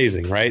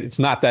amazing, right? It's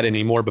not that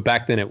anymore, but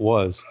back then it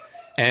was.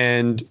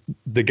 And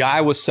the guy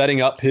was setting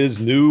up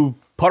his new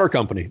putter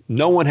company.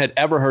 No one had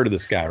ever heard of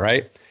this guy,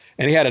 right?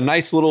 And he had a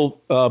nice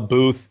little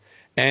booth,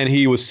 and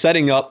he was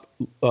setting up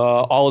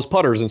all his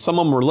putters. And some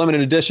of them were limited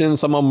edition,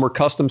 some of them were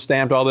custom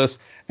stamped, all this.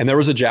 And there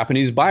was a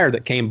Japanese buyer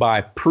that came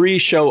by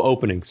pre-show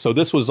opening. So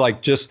this was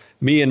like just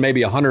me and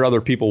maybe 100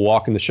 other people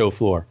walking the show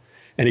floor.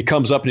 And he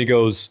comes up and he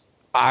goes,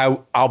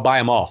 I'll buy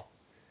them all.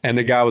 And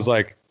the guy was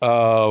like,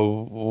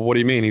 what do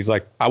you mean? He's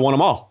like, I want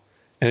them all.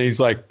 And he's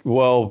like,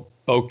 well,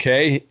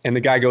 okay. And the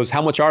guy goes,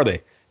 how much are they?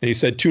 And he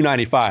said,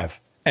 $295.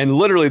 And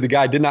literally the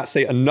guy did not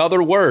say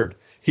another word.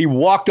 He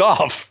walked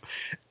off.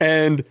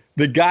 And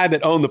the guy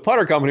that owned the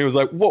putter company was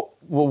like, whoa.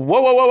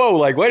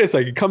 Like, wait a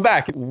second, come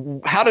back.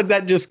 How did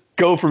that just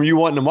go from you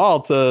wanting them all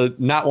to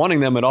not wanting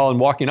them at all and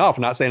walking off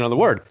and not saying another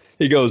word?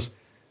 He goes,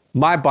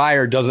 my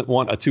buyer doesn't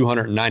want a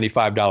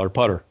 $295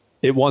 putter.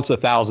 It wants a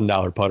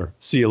 $1,000 putter.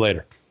 See you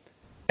later.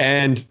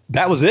 And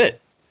that was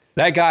it.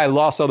 That guy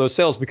lost all those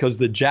sales because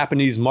the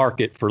Japanese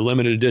market for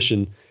limited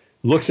edition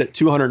looks at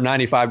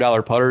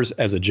 $295 putters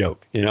as a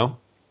joke,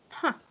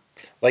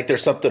 Like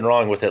there's something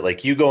wrong with it.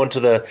 Like you go into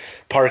the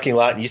parking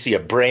lot and you see a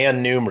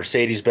brand new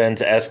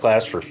Mercedes-Benz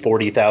S-Class for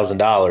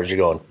 $40,000. You're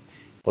going,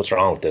 what's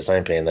wrong with this? I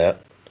ain't paying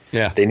that.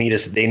 Yeah. They need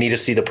to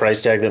see the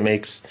price tag that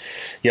makes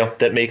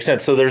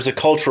sense. So there's a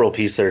cultural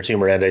piece there too,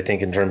 Miranda, I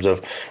think, in terms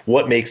of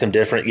what makes them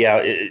different.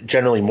 Yeah,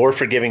 generally more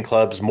forgiving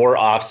clubs, more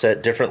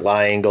offset, different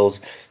lie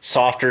angles,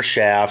 softer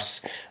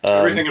shafts.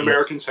 Everything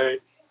Americans hate.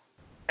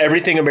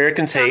 Everything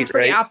Americans Sounds hate,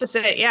 pretty right?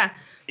 opposite, yeah.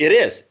 It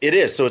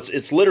is. So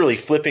it's literally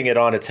flipping it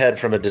on its head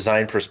from a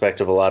design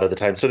perspective a lot of the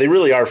time. So they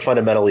really are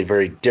fundamentally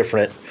very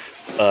different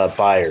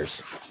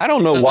buyers. I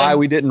don't know why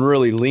we didn't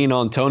really lean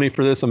on Tony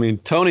for this. I mean,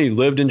 Tony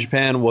lived in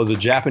Japan, was a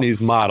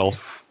Japanese model,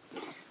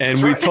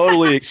 and we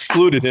totally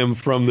excluded him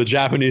from the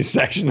Japanese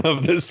section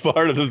of this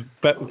part of the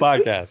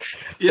podcast.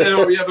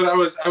 But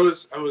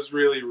I was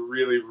really,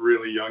 really,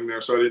 really young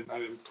there, so I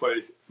didn't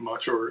play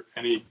much or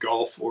any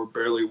golf or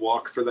barely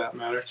walk for that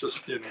matter.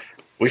 Just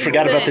We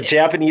forgot about the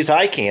Japanese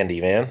eye candy,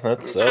 man. I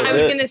was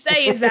going to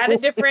say, is that a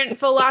different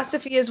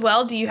philosophy as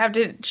well? Do you have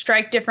to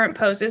strike different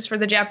poses for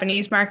the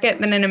Japanese market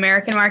than an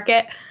American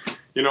market?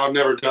 I've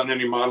never done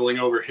any modeling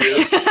over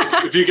here,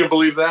 if you can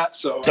believe that.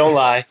 So don't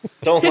lie.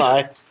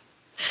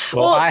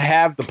 Well, I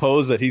have the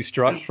pose that he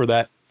struck for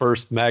that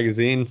first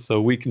magazine,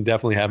 so we can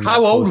definitely have.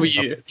 How old were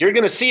you? You're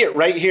going to see it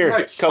right here.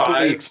 Like couple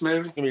 5, weeks. maybe.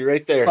 It's going to be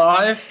right there.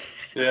 5?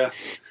 Yeah.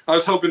 I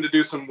was hoping to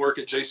do some work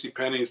at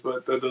JCPenney's,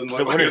 but that doesn't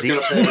look like One it's of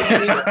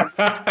going to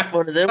pay.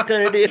 One of them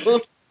kind of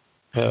deals.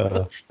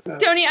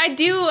 Tony, I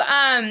do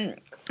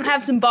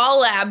have some Ball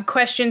Lab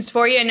questions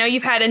for you. I know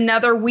you've had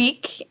another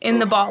week in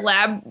the Ball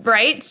Lab,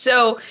 right?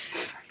 So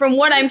from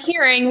what I'm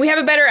hearing, we have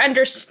a better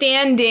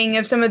understanding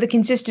of some of the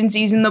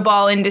consistencies in the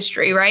ball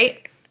industry,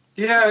 right?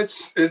 Yeah,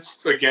 it's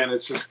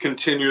just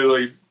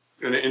continually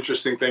an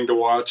interesting thing to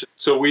watch.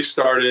 So we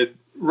started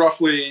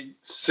roughly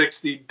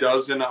 60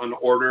 dozen on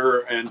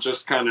order, and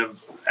just kind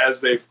of as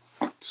they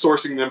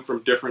sourcing them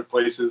from different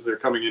places, they're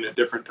coming in at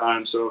different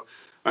times. So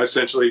I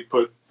essentially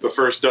put the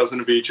first dozen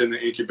of each in the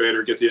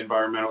incubator, get the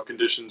environmental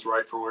conditions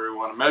right for where we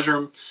want to measure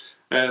them,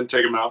 and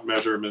take them out,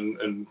 measure them,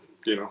 and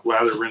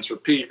lather, rinse,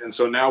 repeat. And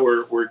so now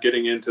we're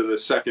getting into the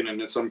second,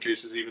 and in some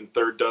cases even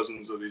third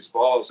dozens of these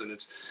balls. And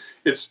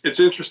it's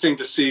interesting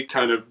to see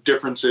kind of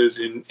differences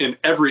in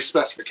every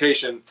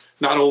specification,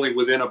 not only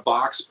within a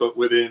box, but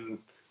within,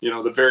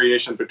 the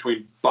variation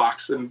between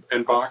box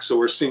and box. So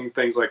we're seeing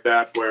things like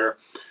that where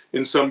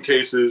in some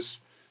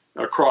cases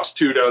across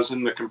 2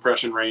 dozen, the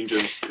compression range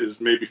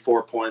is maybe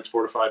 4 points,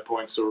 4 to 5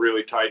 points. So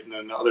really tight. And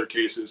then in other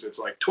cases, it's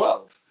like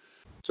 12.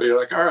 So you're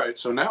like, all right,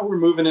 so now we're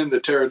moving into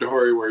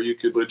territory where you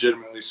could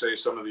legitimately say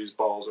some of these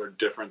balls are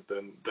different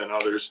than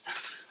others.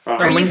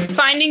 Are you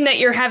finding that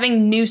you're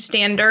having new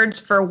standards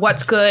for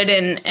what's good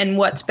and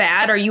what's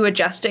bad? Are you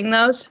adjusting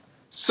those?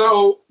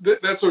 So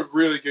that's a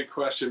really good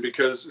question,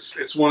 because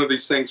it's one of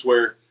these things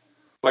where,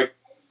 like,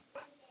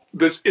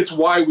 it's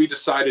why we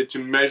decided to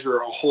measure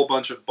a whole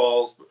bunch of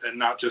balls and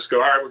not just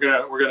go, all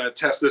right, we're gonna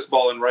test this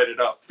ball and write it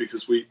up,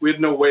 because we had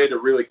no way to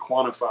really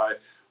quantify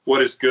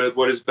what is good,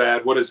 what is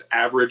bad, what does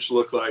average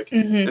look like.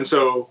 Mm-hmm. And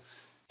so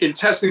in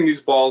testing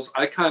these balls,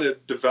 I kind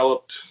of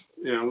developed,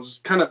 it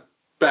was kind of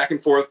back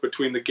and forth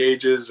between the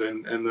gauges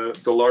and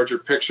the larger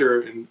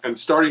picture, and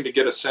starting to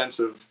get a sense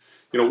of,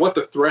 what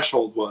the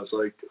threshold was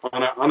like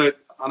on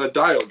a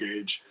dial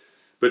gauge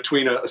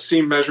between a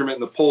seam measurement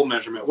and the pole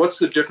measurement. What's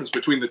the difference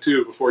between the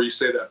two before you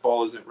say that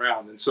ball isn't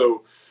round? And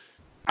so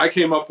I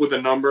came up with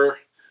a number.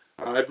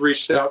 I've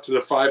reached out to the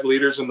 5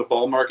 leaders in the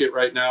ball market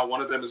right now. One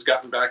of them has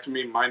gotten back to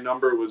me. My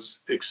number was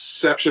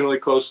exceptionally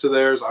close to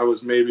theirs. I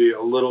was maybe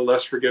a little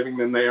less forgiving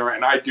than they are.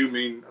 And I do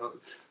mean,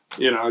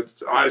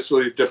 it's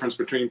honestly a difference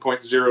between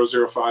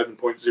 0.005 and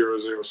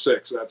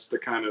 0.006. That's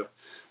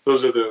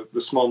those are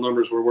the small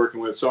numbers we're working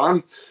with.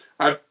 So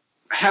I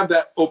have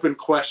that open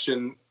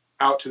question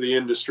out to the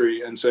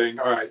industry and saying,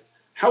 all right,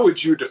 how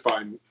would you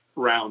define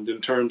round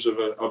in terms of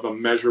a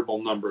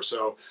measurable number?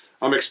 So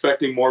I'm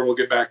expecting more will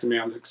get back to me.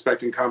 I'm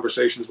expecting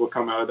conversations will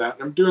come out of that.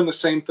 And I'm doing the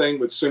same thing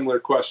with similar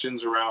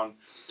questions around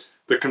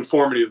the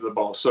conformity of the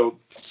ball. So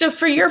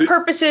for your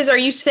purposes, are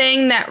you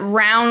saying that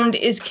round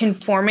is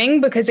conforming?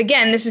 Because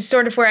again, this is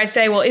sort of where I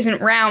say, well, isn't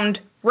round?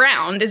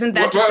 Isn't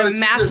that just a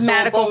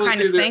mathematical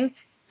kind of thing?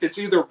 It's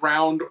either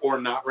round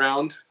or not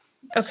round.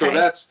 Okay. So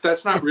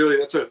that's not really,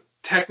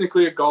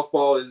 technically a golf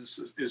ball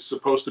is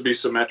supposed to be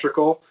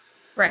symmetrical.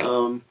 Right.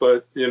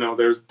 But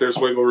there's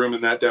wiggle room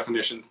in that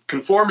definition.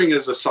 Conforming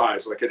is a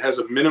size, like it has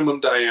a minimum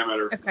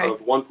diameter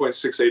of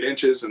 1.68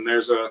 inches, and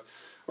there's a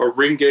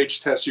ring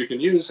gauge test you can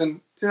use. And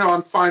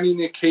I'm finding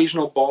the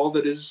occasional ball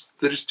that is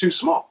too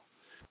small.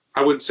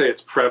 I wouldn't say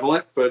it's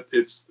prevalent, but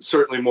it's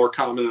certainly more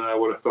common than I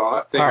would have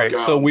thought. All right.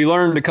 So we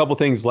learned a couple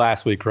things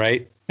last week,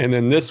 right? And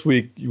then this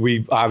week,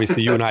 we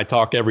obviously you and I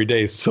talk every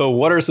day. So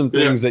what are some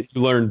things that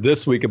you learned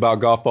this week about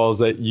golf balls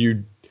that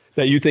you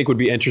think would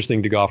be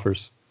interesting to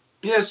golfers?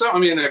 Yeah, so I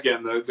mean,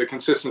 again, the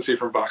consistency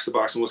from box to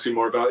box, and we'll see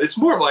more about it. It's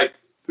more like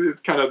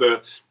kind of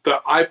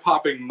the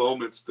eye-popping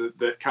moments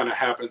that kind of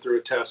happen through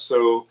a test.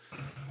 So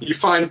you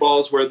find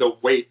balls where the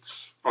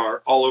weights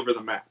are all over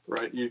the map,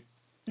 right? You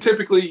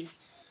typically,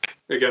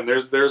 again,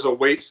 there's a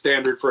weight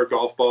standard for a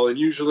golf ball, and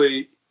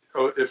usually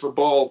if a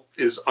ball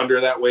is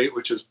under that weight,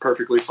 which is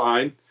perfectly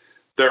fine,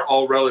 they're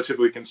all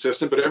relatively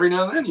consistent. But every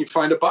now and then you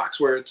find a box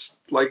where it's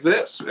like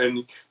this,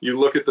 and you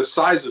look at the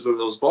sizes of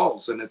those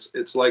balls, and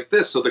it's like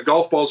this. So the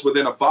golf balls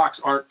within a box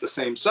aren't the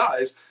same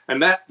size,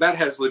 and that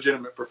has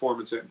legitimate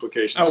performance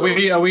implications.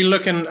 Are we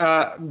looking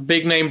at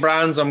big name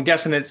brands? I'm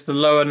guessing it's the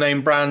lower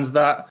name brands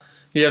that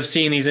you have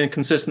seen these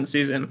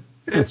inconsistencies in.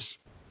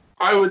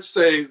 I would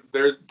say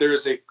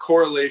there's a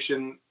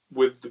correlation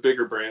with the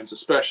bigger brands,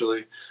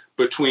 especially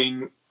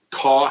between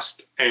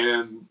cost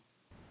and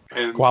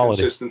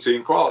consistency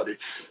and quality.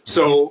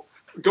 So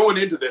going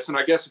into this, and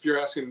I guess if you're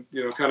asking,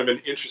 kind of an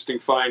interesting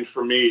find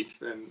for me,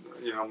 and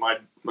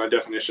my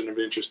definition of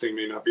interesting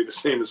may not be the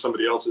same as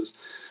somebody else's,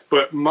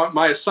 but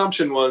my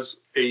assumption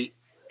was a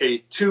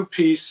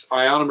 2-piece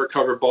ionomer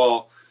cover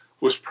ball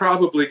was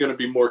probably going to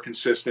be more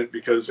consistent,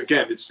 because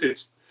again,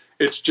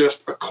 it's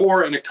just a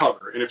core and a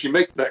cover, and if you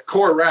make that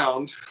core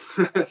round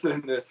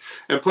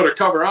and put a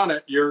cover on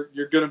it, you're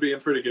going to be in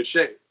pretty good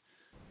shape.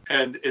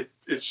 And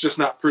it's just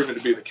not proven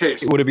to be the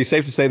case. Would it be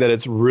safe to say that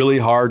it's really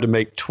hard to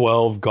make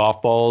 12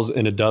 golf balls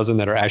in a dozen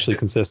that are actually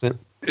consistent?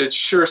 it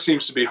sure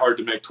seems to be hard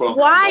to make 12.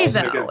 Why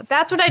though?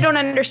 That's what I don't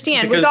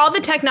understand. Because with all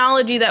the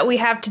technology that we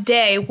have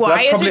today,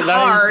 why is it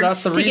hard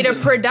to get a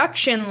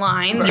production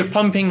line? You're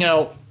pumping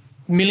out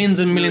millions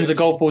and millions of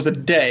golf balls a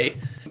day.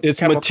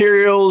 It's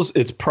materials,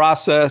 it's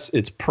process,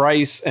 it's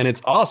price, and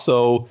it's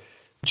also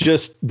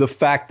just the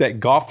fact that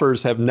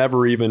golfers have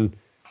never even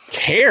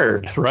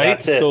cared, right?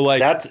 That's it. So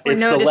like it's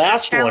the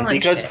last one,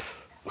 because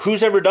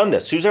who's ever done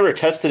this? Who's ever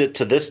tested it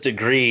to this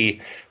degree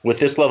with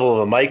this level of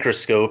a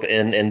microscope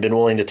and been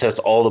willing to test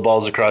all the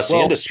balls across the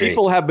industry?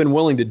 People have been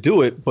willing to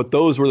do it, but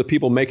those were the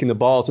people making the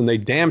balls, and they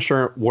damn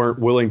sure weren't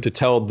willing to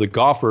tell the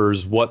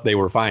golfers what they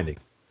were finding.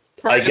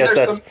 Right. I guess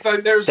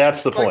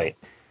that's the point.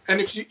 And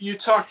if you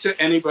talk to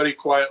anybody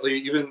quietly,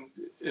 even,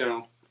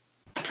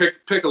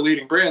 pick a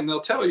leading brand,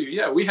 they'll tell you,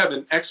 yeah, we have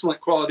an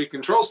excellent quality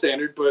control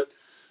standard, but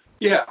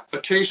yeah,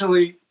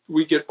 occasionally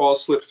we get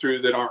balls slipped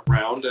through that aren't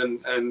round,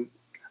 and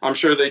I'm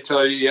sure they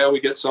tell you, yeah, we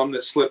get some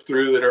that slip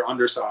through that are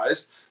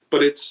undersized,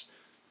 but it's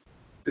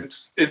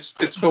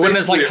but when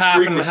there's like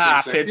half and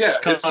half, it's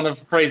kind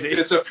of crazy.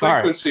 It's a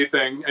frequency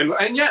thing, and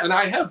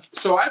I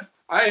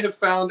have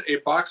found a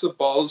box of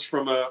balls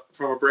from a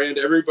brand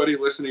everybody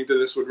listening to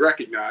this would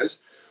recognize,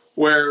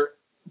 where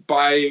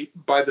by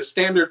the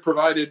standard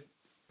provided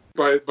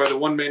by the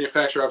one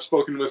manufacturer I've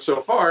spoken with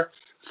so far,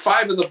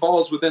 5 of the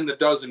balls within the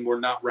dozen were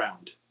not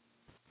round.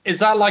 Is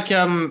that like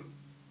a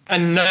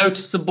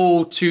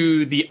noticeable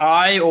to the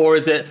eye, or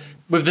is it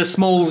with the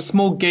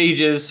small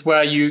gauges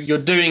where you're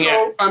doing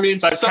it? I mean,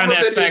 but some can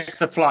of it affect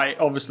the flight?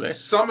 Obviously,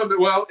 some of it.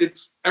 Well,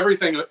 it's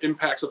everything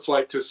impacts a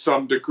flight to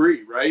some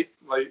degree, right?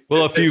 Like,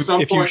 well, if you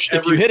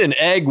hit an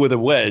egg with a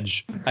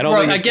wedge, I don't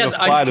think it's going to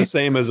fly the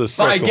same as a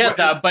circle. I get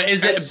that, but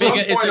is it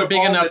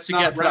big enough to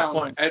get to that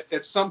point?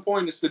 At some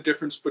point, it's the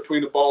difference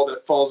between the ball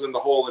that falls in the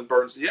hole and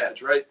burns the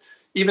edge, right?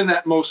 Even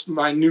that most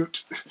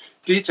minute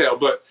detail,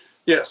 but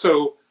yeah.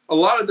 So a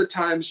lot of the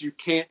times you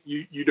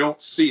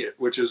don't see it,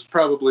 which is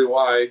probably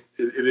why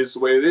it is the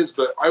way it is.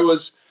 But I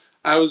was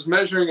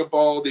measuring a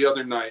ball the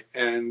other night,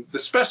 and the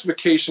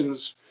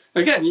specifications,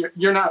 again,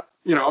 you're not,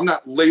 I'm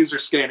not laser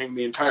scanning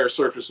the entire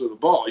surface of the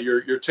ball.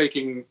 You're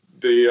taking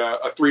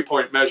a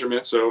 3-point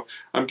measurement. So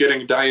I'm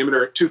getting a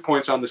diameter at 2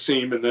 points on the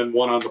seam and then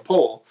 1 on the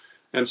pole.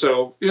 And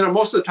so,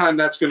 most of the time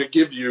that's going to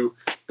give you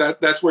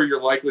that's where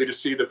you're likely to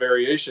see the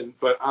variation.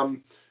 But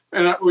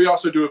we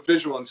also do a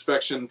visual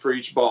inspection for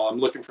each ball. I'm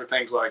looking for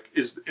things like,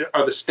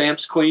 are the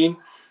stamps clean,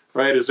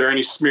 right? Is there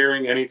any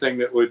smearing, anything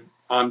that would,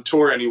 on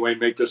tour anyway,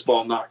 make this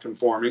ball not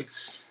conforming?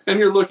 And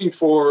you're looking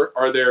for,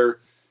 are there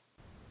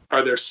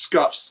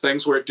scuffs,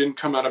 things where it didn't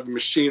come out of a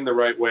machine the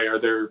right way? Are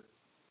there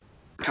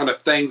kind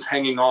of things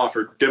hanging off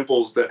or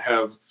dimples that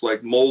have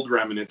like mold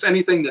remnants,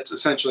 anything that's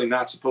essentially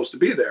not supposed to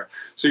be there?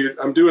 So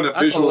I'm doing a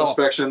visual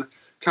inspection,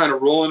 kind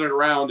of rolling it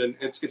around, and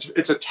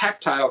it's a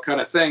tactile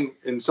kind of thing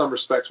in some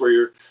respects,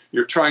 where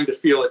you're trying to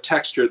feel a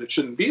texture that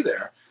shouldn't be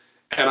there.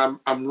 And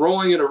I'm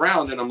rolling it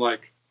around, and I'm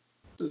like,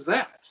 what is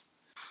that?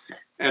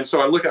 And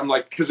so I'm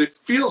like, because it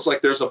feels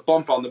like there's a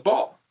bump on the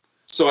ball.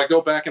 So I go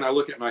back and I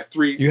look at my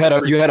 3. You had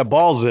a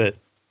ball zit.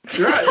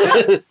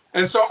 Right. Yeah.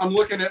 And so I'm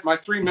looking at my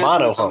 3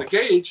 measurements on the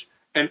gauge,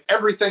 and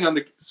everything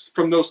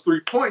from those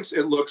 3 points,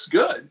 it looks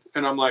good.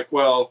 And I'm like,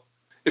 well,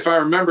 if I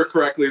remember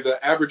correctly,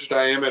 the average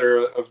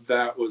diameter of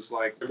that was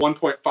like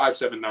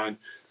 1.579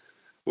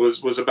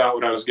 was about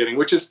what I was getting,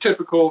 which is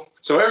typical.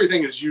 So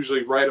everything is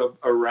usually right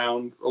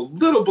around a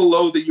little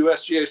below the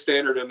USGA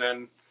standard, and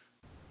then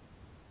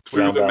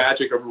through the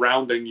magic of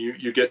rounding,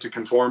 you get to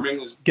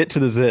conforming. Get to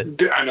the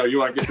zit. I know you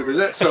want to get to the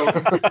zit.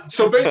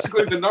 So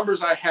basically the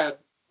numbers I had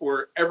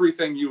were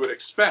everything you would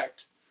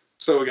expect.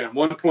 So again,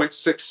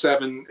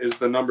 1.67 is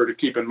the number to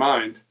keep in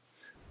mind.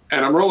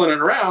 And I'm rolling it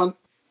around,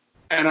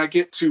 and I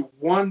get to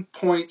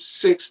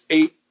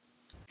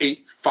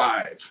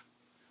 1.6885,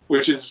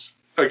 which is,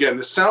 again,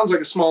 this sounds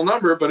like a small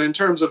number, but in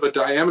terms of a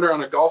diameter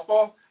on a golf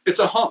ball, it's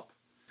a hump.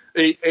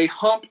 A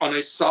hump on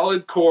a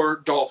solid core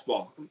golf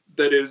ball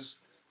that is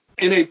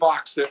in a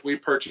box that we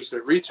purchased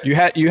at retail. You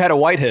had a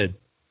Whitehead.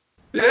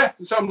 Yeah.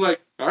 So I'm like,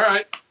 all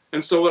right.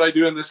 And so what I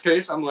do in this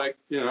case, I'm like,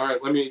 all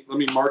right, let me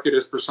mark it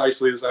as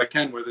precisely as I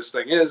can where this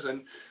thing is.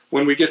 And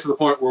when we get to the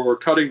point where we're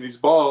cutting these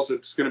balls,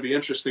 it's going to be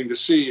interesting to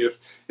see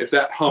if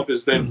that hump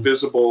is then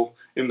visible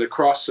in the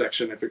cross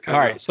section. If it kind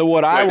all right. So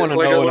what I want to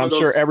know, and I'm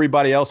sure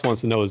everybody else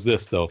wants to know, is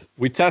this though.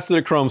 We tested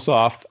a Chrome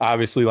Soft.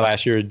 Obviously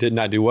last year it did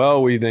not do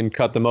well. We then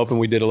cut them open.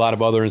 We did a lot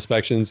of other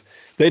inspections.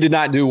 They did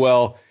not do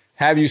well.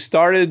 Have you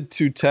started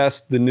to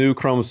test the new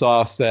Chrome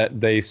Softs that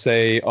they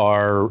say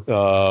are,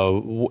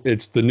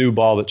 it's the new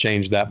ball that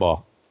changed that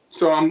ball?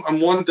 So I'm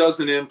 1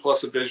 dozen in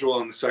plus a visual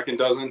on the second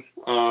dozen.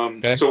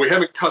 Okay. So we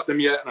haven't cut them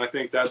yet, and I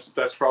think that's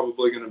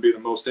probably going to be the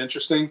most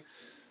interesting.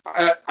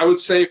 I would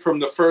say from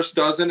the first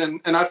dozen,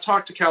 and I've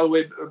talked to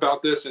Callaway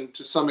about this, and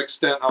to some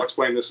extent, I'll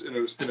explain this in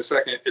a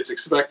second. It's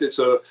expected.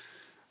 So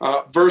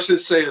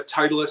versus, say, a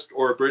Titleist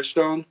or a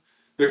Bridgestone,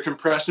 the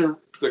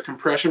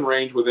compression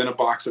range within a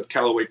box of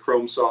Callaway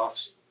Chrome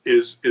Softs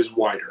is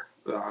wider.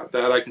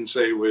 That I can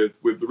say with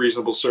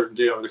reasonable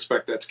certainty. I would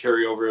expect that to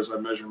carry over as I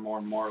measure more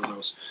and more of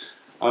those.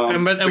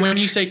 And when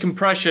you say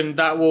compression,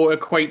 that will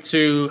equate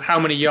to how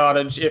many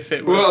yardage if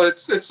it was... Well,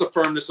 it's the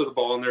firmness of the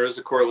ball, and there is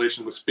a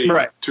correlation with speed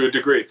to a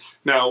degree.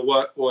 Now,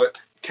 what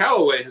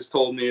Callaway has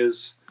told me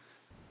is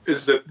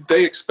that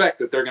they expect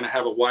that they're going to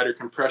have a wider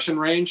compression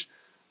range,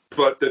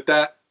 but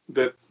that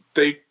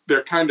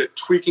they're kind of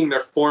tweaking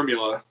their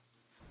formula,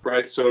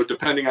 right? So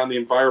depending on the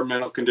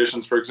environmental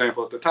conditions, for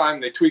example, at the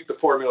time, they tweak the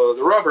formula of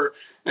the rubber.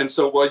 And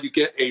so while you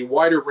get a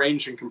wider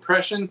range in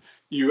compression,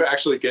 you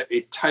actually get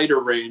a tighter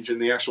range in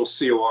the actual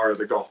COR of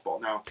the golf ball.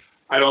 Now,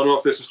 I don't know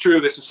if this is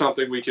true. This is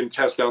something we can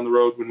test down the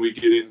road when we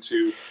get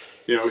into,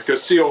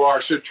 because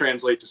COR should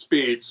translate to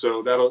speed.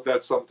 So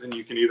that's something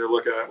you can either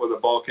look at with a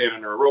ball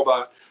cannon or a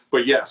robot.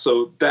 But yeah,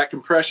 so that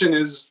compression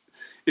is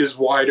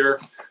wider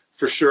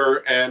for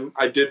sure. And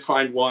I did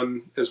find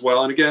one as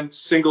well. And again,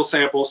 single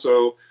sample.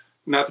 So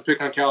not to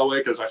pick on Callaway,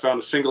 because I found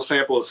a single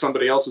sample of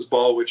somebody else's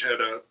ball, which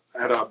had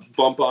a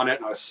bump on it,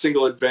 and a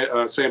single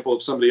sample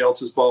of somebody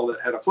else's ball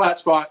that had a flat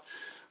spot,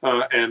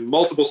 and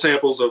multiple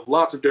samples of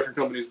lots of different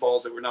companies'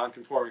 balls that were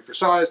non-conforming for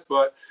size.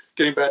 But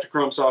getting back to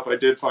Chrome Soft, I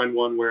did find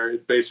one where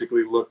it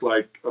basically looked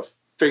like a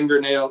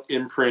fingernail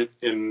imprint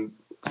in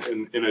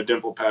a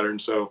dimple pattern.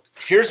 So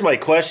here's my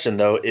question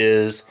though: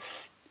 is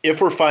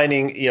if we're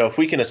finding, if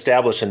we can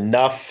establish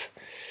enough,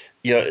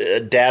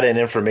 data and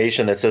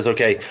information that says,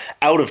 okay,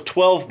 out of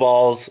 12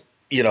 balls,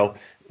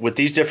 with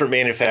these different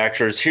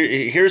manufacturers,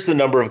 here's the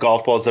number of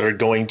golf balls that are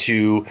going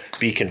to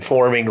be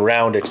conforming,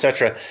 round,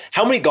 etc.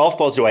 How many golf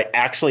balls do I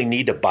actually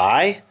need to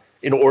buy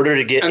in order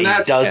to get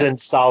a dozen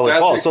solid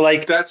balls? So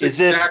that's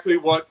exactly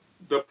what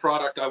the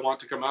product I want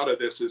to come out of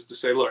this is to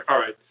say, look, all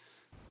right,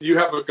 you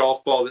have a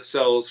golf ball that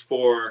sells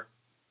for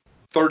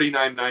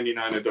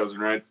 $39.99 a dozen,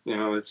 right?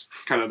 It's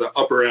kind of the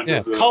upper end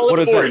of the. What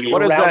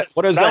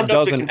does that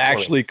dozen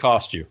actually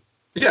cost you?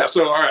 Yeah.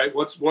 So, all right,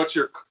 what's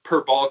your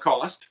per ball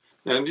cost?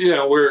 And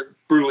we're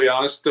brutally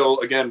honest, still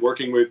again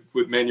working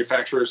with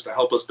manufacturers to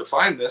help us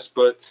define this.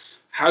 But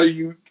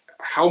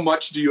how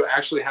much do you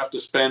actually have to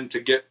spend to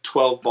get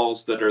 12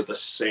 balls that are the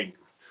same,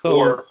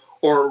 or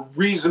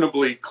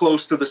reasonably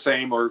close to the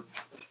same, or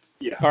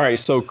yeah? All right.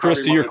 So,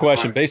 Chris, to your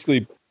question,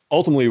 basically.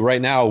 Ultimately,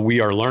 right now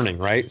we are learning,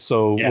 right?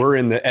 So we're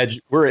in the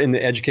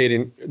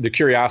educating, the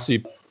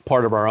curiosity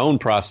part of our own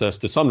process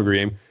to some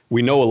degree.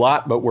 We know a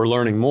lot, but we're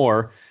learning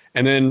more.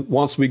 And then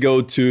once we go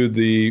to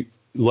the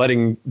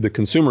letting the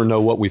consumer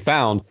know what we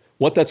found,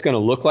 what that's going to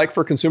look like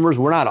for consumers,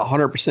 we're not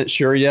 100%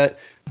 sure yet,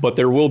 but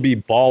there will be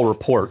ball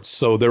reports.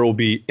 So there will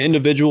be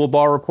individual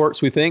ball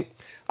reports, we think.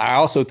 I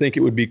also think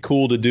it would be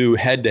cool to do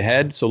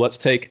head-to-head. So let's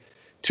take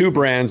two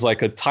brands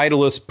like a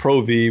Titleist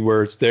Pro V,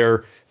 where it's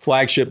their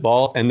flagship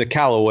ball, and the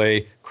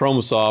Callaway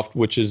Chrome Soft,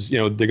 which is,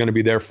 they're going to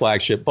be their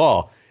flagship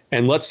ball.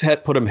 And let's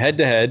put them head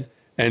to head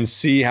and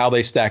see how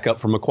they stack up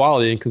from a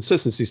quality and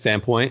consistency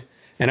standpoint.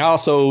 And I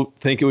also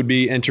think it would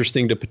be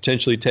interesting to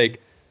potentially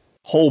take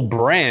whole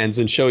brands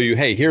and show you,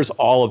 hey, here's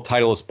all of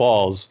Titleist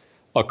balls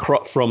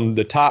from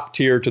the top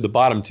tier to the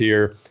bottom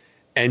tier,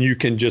 and you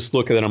can just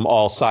look at them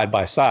all side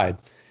by side.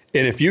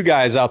 And if you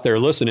guys out there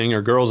listening,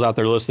 or girls out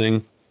there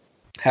listening,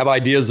 have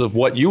ideas of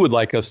what you would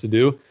like us to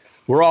do,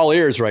 we're all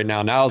ears right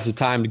now. Now is the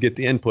time to get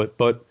the input.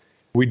 But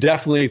we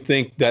definitely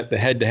think that the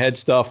head-to-head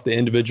stuff, the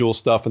individual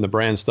stuff, and the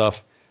brand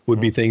stuff would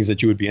be things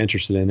that you would be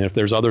interested in. And if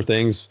there's other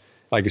things,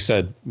 like I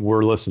said,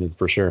 we're listening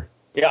for sure.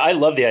 Yeah, I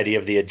love the idea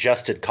of the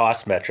adjusted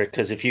cost metric,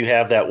 because if you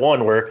have that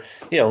one where,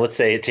 let's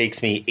say it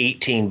takes me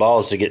 18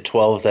 balls to get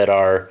 12 that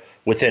are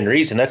within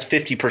reason, that's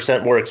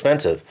 50% more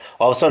expensive.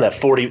 All of a sudden,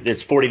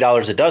 it's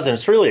 $40 a dozen.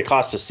 It's really a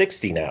cost of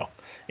 $60 now.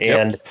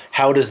 And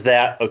how does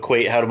that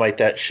equate? How might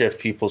that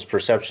shift people's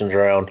perceptions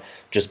around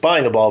just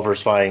buying a ball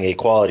versus buying a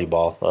quality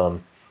ball?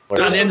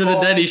 At the end of the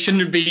day,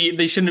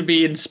 they shouldn't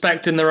be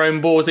inspecting their own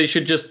balls. It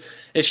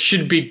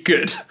should be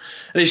good.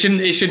 It should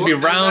be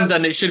round,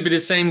 and it should be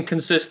the same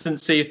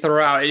consistency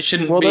throughout. It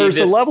shouldn't be. Well, there's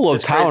a level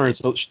of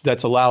tolerance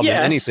that's allowed in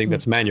anything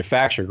that's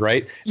manufactured,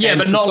 right? Yeah,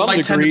 but not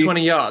like 10 to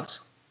 20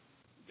 yards.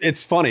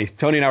 It's funny.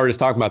 Tony and I were just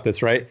talking about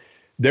this, right?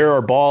 There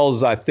are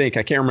balls, I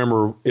can't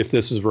remember if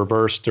this is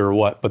reversed or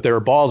what, but there are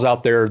balls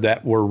out there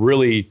that were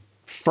really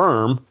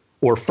firm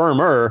or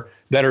firmer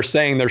that are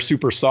saying they're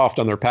super soft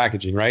on their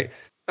packaging, right?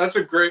 That's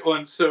a great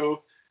one.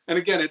 So, and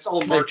again, it's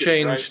all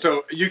marketing, right?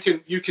 So you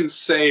can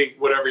say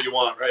whatever you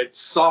want, right?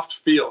 Soft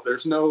feel.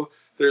 There's no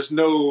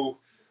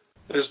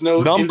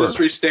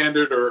industry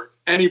standard or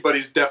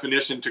anybody's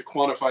definition to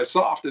quantify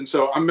soft. And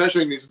so I'm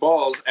measuring these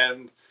balls,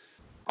 and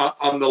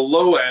on the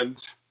low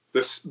end,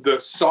 the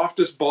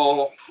softest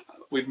ball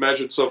we've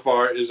measured so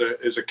far is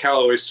a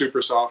Callaway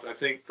Super Soft. I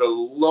think the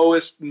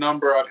lowest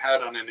number I've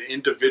had on an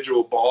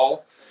individual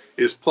ball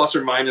is plus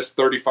or minus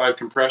 35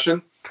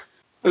 compression.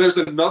 And there's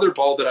another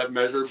ball that I've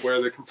measured where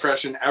the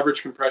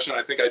average compression,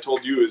 I think I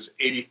told you, is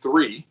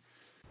 83.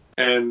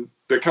 And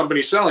the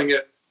company selling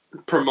it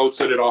promotes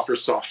that it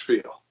offers soft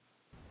feel.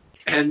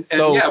 And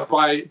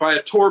by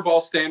a tour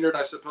ball standard,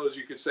 I suppose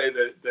you could say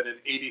that an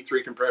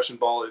 83 compression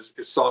ball is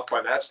soft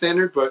by that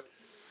standard, but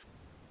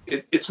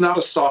it's not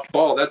a soft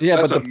ball. But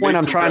the point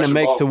I'm trying to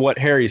make to what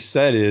Harry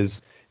said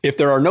is if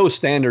there are no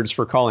standards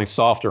for calling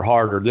soft or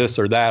hard or this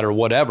or that or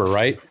whatever,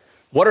 right?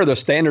 What are the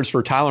standards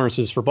for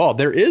tolerances for ball?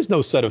 There is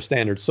no set of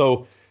standards.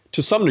 So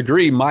to some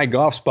degree, my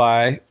Golf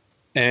Spy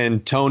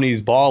and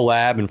Tony's Ball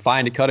Lab and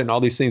Find It, Cut It, and all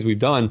these things we've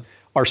done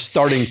are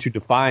starting to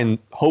define,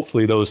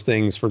 hopefully, those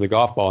things for the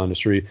golf ball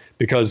industry,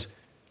 because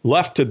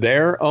left to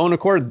their own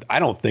accord, I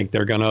don't think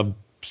they're going to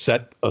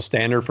set a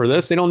standard for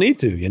this. They don't need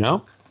to, you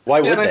know?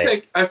 Why would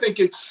they? I think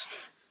it's,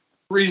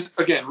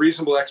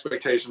 reasonable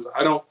expectations.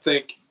 I don't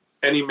think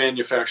any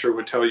manufacturer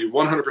would tell you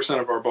 100%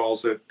 of our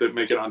balls that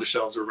make it onto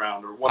shelves are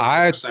round, or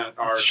 100%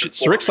 are.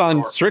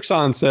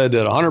 Srixon said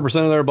that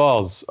 100% of their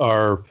balls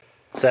are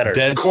centered.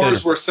 Dead cores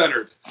center. were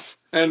centered,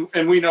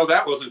 and we know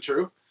that wasn't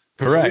true.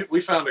 Correct. We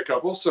found a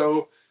couple,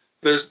 so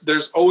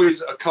there's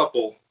always a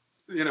couple.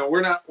 You know,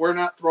 we're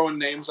not throwing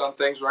names on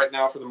things right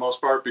now for the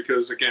most part,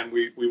 because again,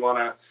 we want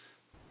to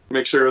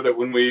make sure that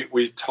when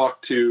we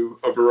talk to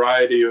a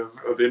variety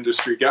of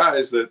industry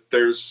guys, that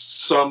there's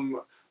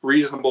some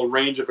reasonable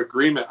range of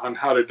agreement on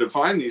how to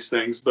define these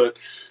things. But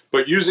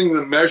using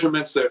the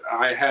measurements that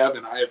I have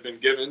been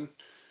given,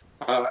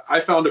 I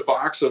found a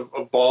box of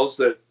balls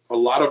that a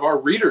lot of our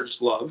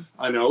readers love,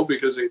 I know,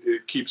 because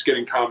it keeps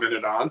getting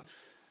commented on.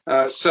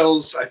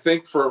 Sells, I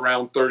think, for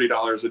around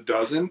 $30 a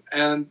dozen.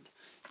 And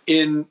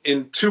in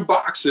 2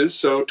 boxes,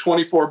 so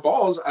 24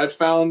 balls, I've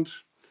found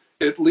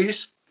at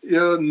least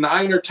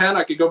 9 or 10.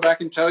 I could go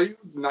back and tell you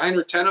 9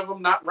 or 10 of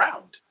them not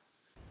round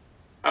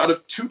out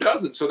of 2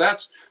 dozen. So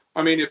that's,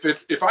 I mean,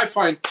 if I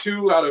find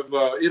 2 out of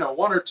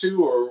 1 or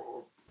 2,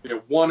 or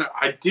one,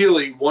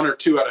 ideally 1 or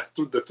 2 out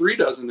of the 3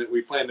 dozen that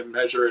we plan to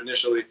measure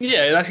initially.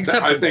 Yeah, that's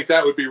acceptable. I think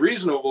that would be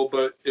reasonable.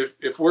 But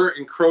if we're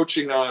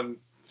encroaching on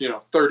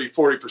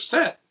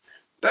 30-40%,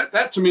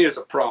 that to me is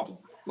a problem.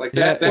 Like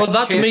that. Well,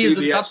 that to me is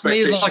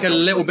expectation like a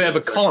little bit of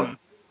a con.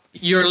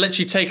 You're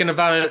literally taking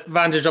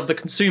advantage of the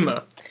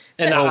consumer,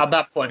 and at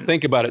that point,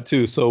 think about it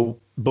too. So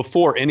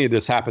before any of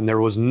this happened,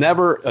 there was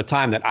never a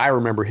time that I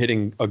remember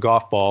hitting a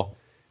golf ball,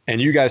 and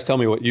you guys tell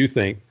me what you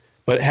think.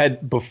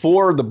 But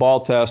before the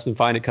ball test and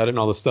Find It, Cut It, and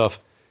all this stuff,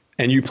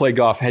 and you play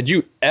golf, had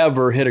you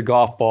ever hit a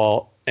golf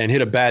ball and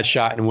hit a bad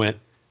shot and went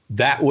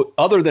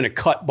other than a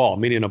cut ball,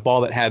 meaning a ball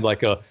that had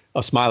like a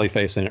smiley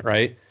face in it,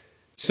 right?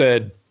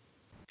 Said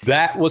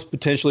that was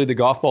potentially the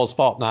golf ball's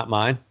fault, not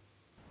mine?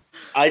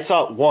 I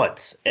saw it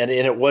once, and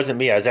it wasn't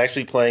me. I was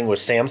actually playing with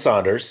Sam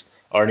Saunders,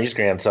 Arnie's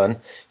grandson.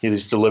 He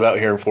used to live out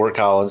here in Fort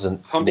Collins,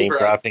 and name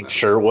dropping,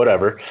 sure,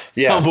 whatever.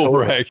 Yeah, humble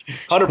brag.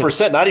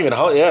 100%, not even,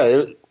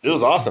 yeah, it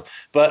was awesome.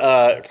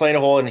 But playing a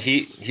hole, and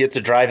he hits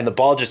a drive, and the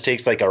ball just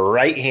takes like a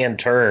right-hand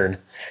turn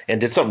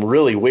and did something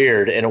really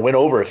weird, and it went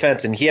over a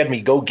fence, and he had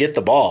me go get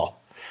the ball.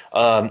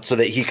 So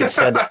that he could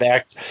send it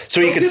back. So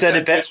he could send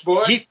it back.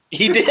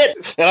 He did.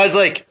 And I was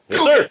like,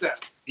 yes, sir,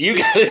 you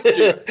got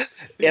it.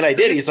 And I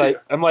did. He's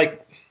like, I'm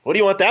like, what do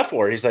you want that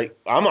for? He's like,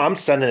 I'm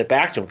sending it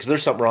back to him because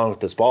there's something wrong with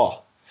this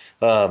ball.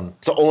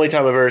 It's the only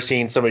time I've ever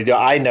seen somebody do it.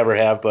 I never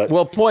have, but.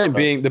 Well, point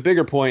being, the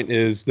bigger point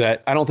is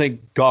that I don't think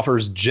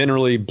golfers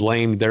generally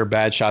blame their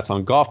bad shots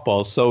on golf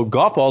balls. So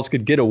golf balls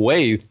could get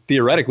away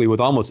theoretically with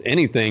almost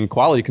anything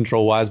quality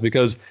control wise,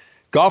 because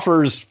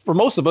golfers, for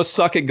most of us,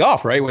 suck at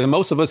golf, right? When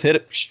most of us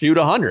shoot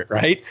 100,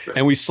 right?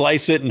 And we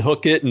slice it and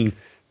hook it and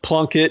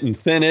plunk it and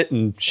thin it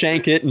and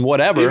shank it and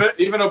whatever.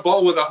 Even a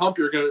ball with a hump,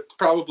 you're going to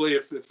probably,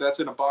 if that's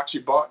in a box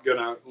you bought, going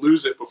to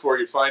lose it before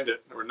you find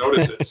it or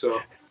notice it. So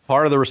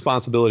part of the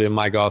responsibility of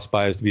My Golf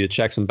Spy is to be a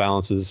checks and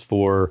balances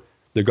for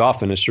the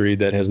golf industry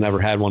that has never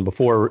had one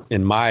before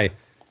in my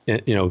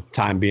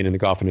time being in the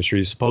golf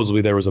industry.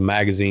 Supposedly there was a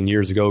magazine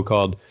years ago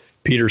called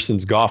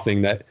Peterson's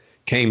Golfing that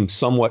came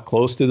somewhat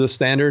close to this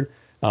standard.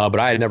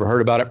 But I had never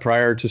heard about it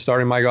prior to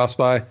starting My Golf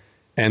Spy.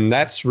 And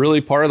that's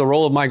really part of the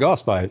role of My Golf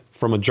Spy.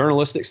 From a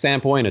journalistic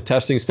standpoint, a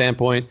testing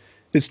standpoint,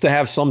 is to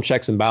have some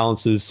checks and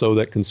balances so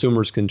that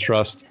consumers can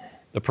trust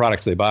the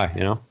products they buy,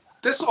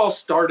 This all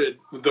started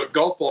with the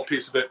golf ball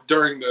piece of it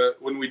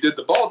when we did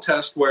the ball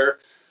test, where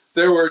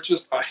there were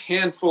just a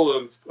handful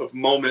of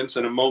moments,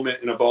 and a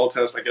moment in a ball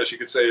test, I guess you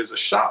could say, is a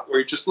shot where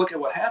you just look at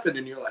what happened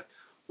and you're like,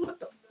 what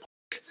the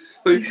fuck?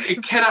 Like,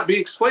 it cannot be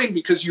explained,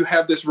 because you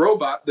have this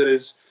robot that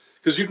is,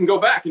 because you can go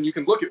back and you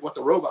can look at what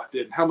the robot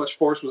did and how much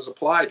force was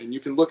applied, and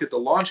you can look at the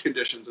launch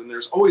conditions, and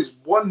there's always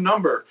one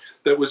number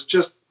that was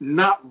just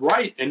not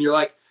right, and you're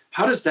like,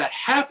 how does that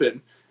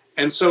happen?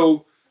 And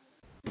so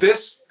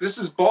this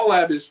is Ball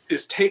Lab is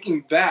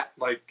taking that,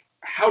 like,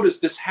 how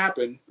does this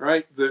happen,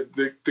 right?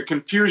 The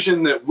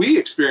confusion that we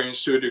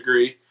experienced to a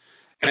degree,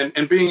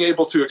 and being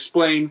able to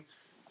explain,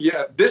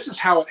 yeah, this is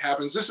how it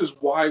happens. This is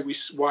why we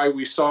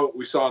saw what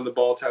we saw in the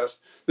ball test.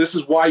 This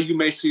is why you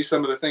may see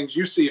some of the things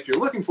you see if you're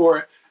looking for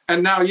it.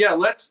 And now, yeah,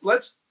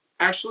 let's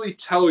actually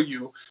tell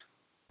you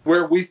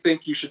where we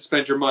think you should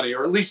spend your money,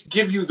 or at least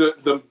give you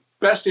the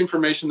best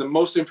information, the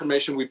most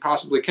information we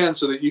possibly can,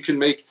 so that you can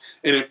make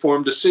an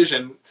informed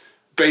decision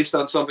based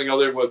on something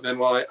other than,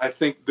 well, I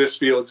think this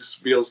field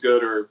just feels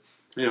good, or,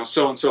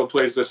 so-and-so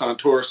plays this on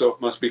tour, so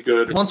it must be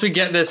good. Once we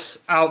get this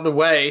out the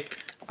way,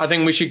 I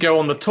think we should go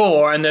on the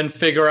tour and then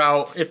figure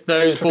out if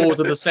those balls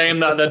are the same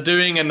that they're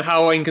doing and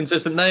how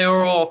inconsistent they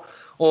are,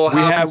 or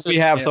we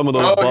have some of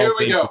those. Oh, here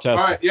we in go. for testing.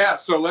 All right, yeah.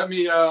 So let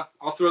me.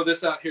 I'll throw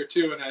this out here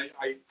too, and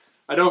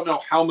I don't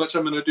know how much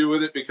I'm going to do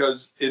with it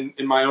because in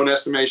my own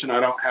estimation, I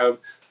don't have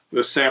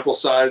the sample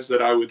size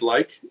that I would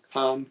like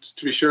to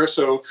be sure.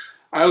 So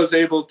I was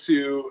able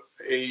to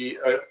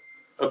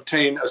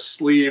obtain a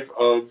sleeve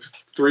of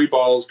 3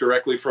 balls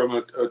directly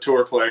from a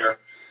tour player.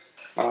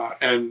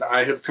 And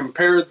I have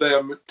compared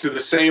them to the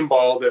same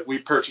ball that we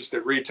purchased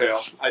at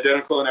retail,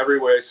 identical in every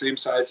way, same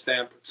side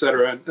stamp,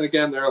 etc. And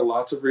again, there are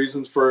lots of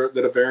reasons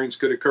that a variance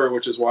could occur,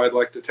 which is why I'd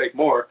like to take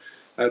more.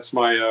 That's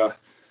my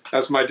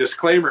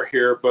disclaimer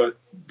here. But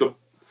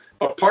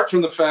apart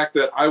from the fact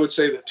that I would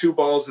say that 2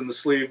 balls in the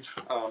sleeve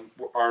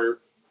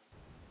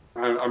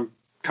I'm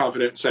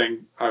confident in saying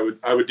I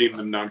would deem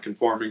them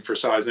non-conforming for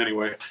size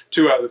anyway.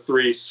 2 out of the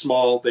 3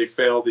 small, they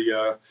fail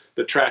the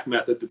track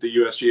method that the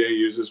USGA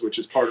uses, which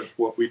is part of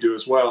what we do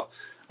as well.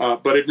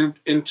 But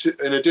in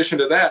addition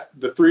to that,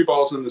 the 3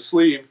 balls in the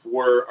sleeve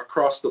were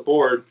across the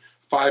board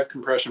 5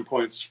 compression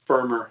points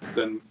firmer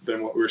than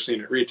what we were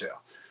seeing at retail.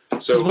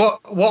 So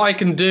what I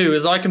can do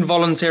is I can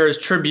volunteer as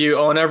tribute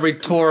on every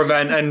tour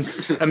event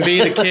and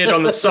be the kid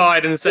on the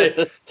side and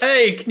say,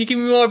 hey, can you give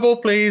me my ball,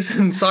 please?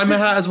 And sign my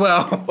hat as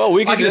well. Well,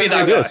 we can just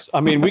say this.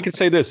 I mean, we could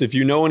say this. If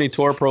you know any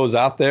tour pros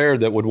out there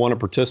that would want to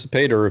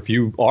participate, or if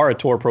you are a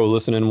tour pro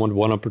listening and would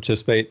want to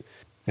participate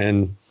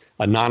and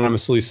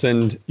anonymously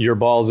send your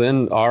balls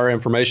in, our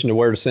information to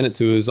where to send it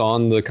to is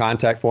on the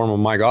contact form of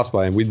My Golf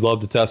Spy, and we'd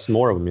love to test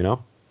more of them, you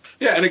know?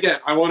 Yeah, and again,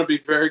 I want to be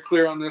very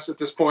clear on this at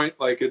this point.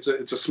 Like, it's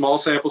a small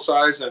sample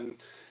size, and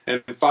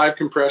 5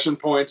 compression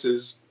points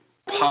is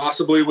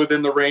possibly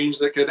within the range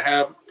that could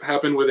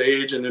happen with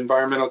age and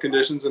environmental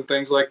conditions and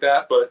things like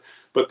that.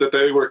 But that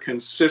they were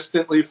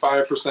consistently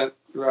 5%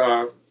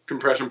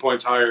 compression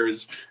points higher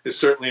is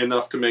certainly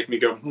enough to make me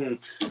go,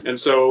 And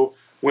so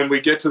when we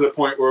get to the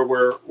point where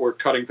we're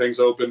cutting things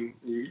open,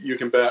 you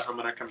can bet I'm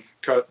going to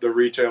cut the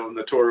retail and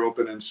the tour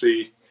open and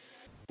see.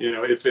 You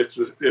know, if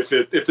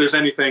there's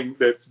anything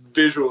that's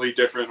visually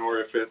different, or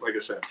if it, like I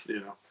said,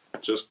 you know,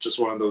 just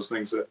one of those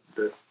things that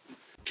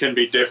can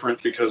be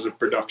different because of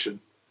production.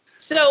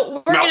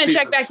 So we're going to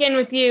check back in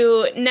with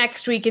you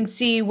next week and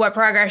see what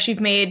progress you've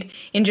made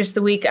in just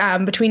the week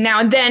between now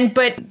and then.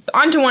 But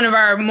on to one of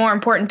our more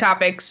important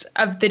topics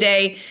of the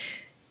day.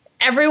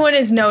 Everyone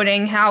is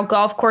noting how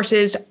golf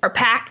courses are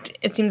packed.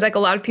 It seems like a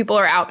lot of people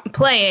are out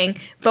playing,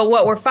 but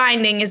what we're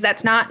finding is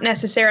that's not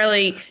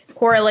necessarily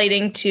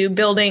correlating to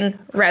building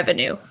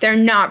revenue. They're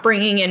not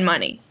bringing in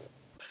money.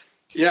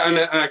 Yeah, and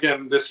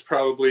again, this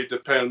probably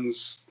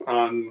depends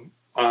on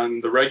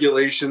the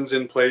regulations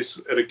in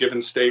place at a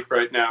given state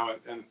right now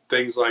and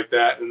things like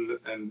that,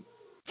 and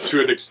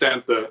to an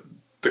extent the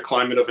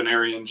climate of an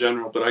area in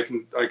general. But I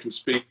can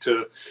speak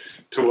to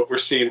what we're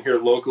seeing here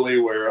locally,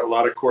 where a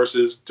lot of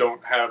courses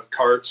don't have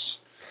carts.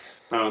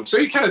 So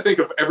you kind of think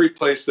of every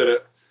place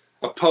that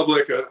a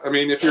public, I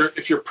mean, if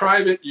you're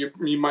private,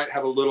 you might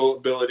have a little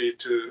ability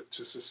to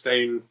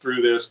sustain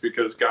through this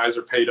because guys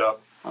are paid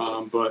up.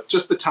 But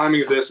just the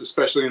timing of this,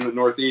 especially in the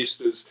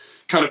Northeast, is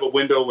kind of a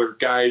window where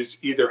guys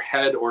either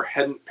had or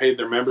hadn't paid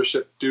their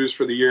membership dues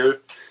for the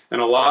year.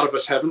 And a lot of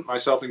us haven't,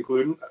 myself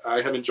included.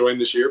 I haven't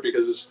joined this year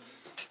because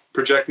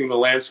projecting the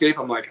landscape,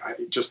 I'm like, I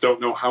just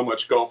don't know how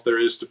much golf there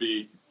is to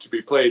be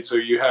played. So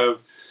you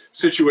have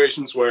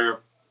situations where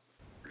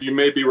you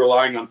may be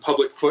relying on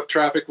public foot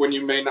traffic when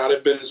you may not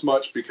have been as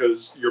much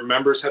because your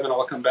members haven't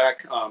all come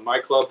back. My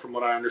club, from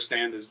what I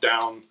understand, is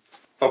down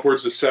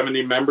upwards of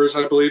 70 members,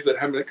 I believe, that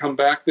haven't come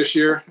back this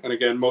year. And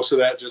again, most of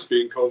that just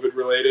being COVID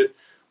related.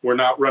 We're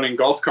not running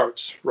golf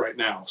carts right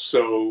now.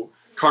 So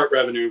cart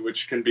revenue,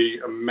 which can be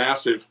a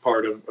massive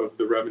part of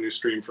the revenue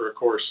stream for a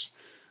course,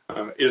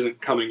 isn't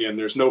coming in.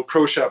 There's no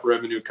pro shop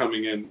revenue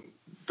coming in.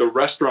 The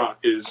restaurant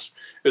is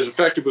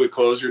effectively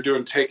closed. You're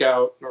doing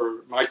takeout,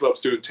 or my club's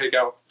doing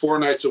takeout 4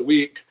 nights a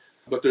week,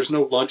 but there's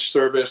no lunch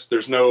service.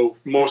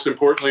 Most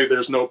importantly,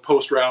 there's no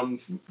post-round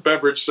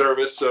beverage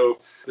service. So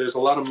there's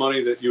a lot of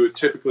money that you would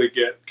typically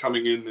get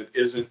coming in that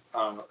isn't.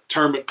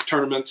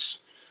 Tournaments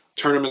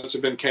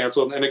have been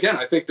canceled. And again,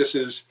 I think this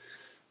is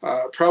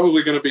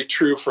probably going to be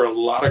true for a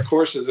lot of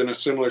courses in a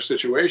similar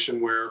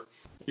situation where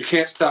you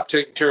can't stop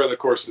taking care of the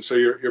courses. So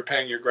you're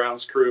paying your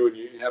grounds crew, and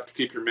you have to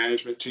keep your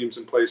management teams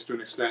in place to an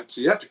extent.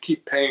 So you have to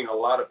keep paying a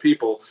lot of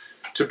people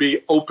to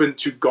be open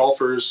to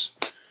golfers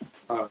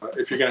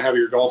if you're going to have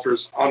your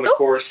golfers on the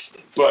course.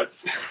 But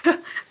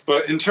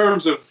in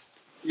terms of,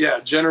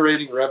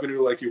 generating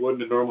revenue like you would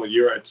in a normal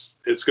year,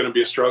 it's going to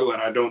be a struggle,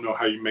 and I don't know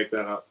how you make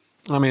that up.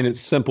 I mean, it's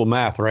simple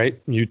math, right?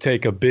 You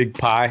take a big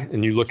pie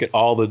and you look at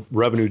all the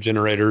revenue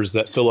generators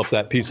that fill up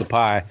that piece of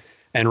pie.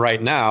 And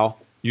right now,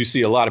 you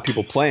see a lot of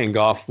people playing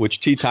golf,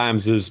 which tee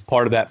times is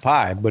part of that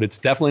pie, but it's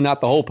definitely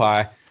not the whole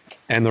pie.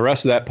 And the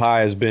rest of that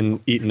pie has been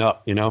eaten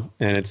up, you know,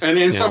 and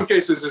in some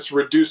cases it's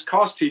reduced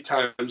cost tee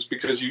times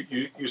because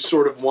you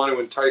sort of want to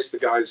entice the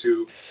guys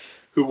who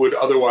would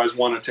otherwise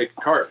want to take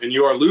a cart, and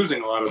you are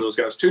losing a lot of those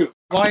guys too.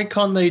 Why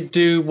can't they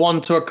do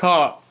 1 to a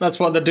cart? That's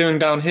what they're doing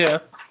down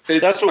here.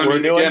 That's what we're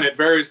doing. Again, it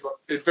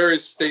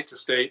varies state to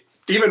state.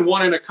 even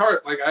one in a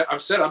cart, like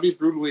I've said, I'll be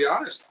brutally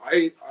honest.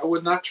 I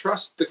would not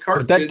trust the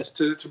cart kids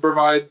to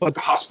provide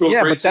hospital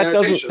grade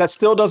sanitation. That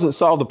still doesn't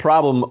solve the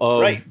problem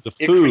of the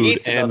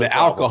food and the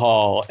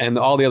alcohol and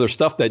all the other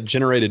stuff that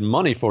generated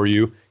money for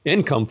you,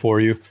 income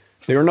for you.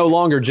 They are no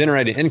longer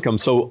generating income.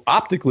 So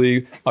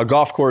optically, a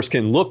golf course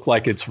can look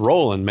like it's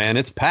rolling, man.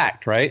 It's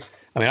packed, right?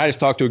 I mean, I just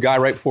talked to a guy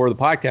right before the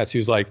podcast. He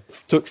was like,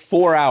 took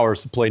 4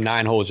 hours to play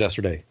 9 holes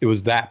yesterday. It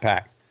was that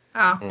packed.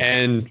 Oh.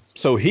 And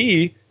so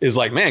he is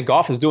like, man,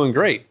 golf is doing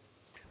great.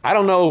 I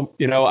don't know.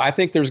 I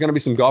think there's going to be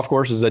some golf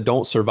courses that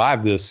don't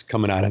survive this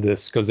coming out of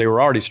this because they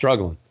were already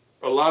struggling.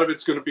 A lot of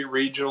it's going to be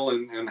regional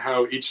and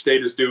how each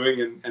state is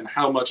doing and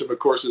how much of a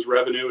course's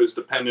revenue is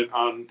dependent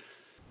on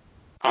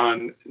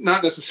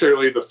not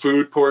necessarily the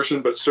food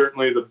portion, but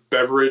certainly the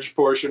beverage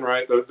portion,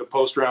 right? The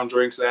post-round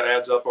drinks, that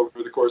adds up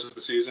over the course of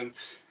the season.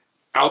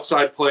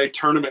 Outside play,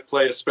 tournament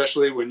play,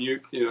 especially when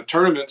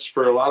tournaments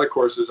for a lot of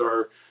courses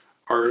are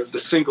the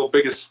single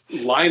biggest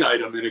line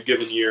item in a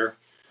given year.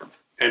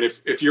 And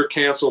if you're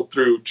canceled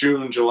through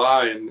June,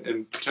 July,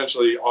 and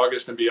potentially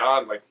August and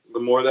beyond, like the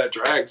more that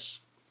drags,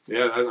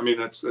 I mean,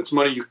 that's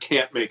money you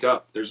can't make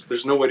up.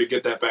 There's no way to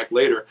get that back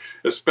later,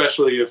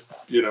 especially if,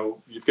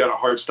 you've got a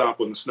hard stop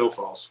when the snow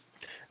falls.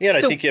 Yeah, and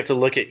I think you have to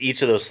look at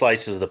each of those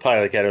slices of the pie,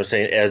 like Adam was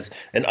saying,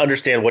 and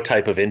understand what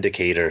type of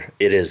indicator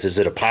it is. Is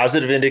it a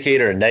positive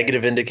indicator, a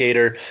negative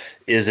indicator?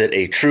 Is it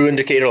a true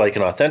indicator, like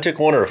an authentic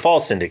one, or a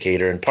false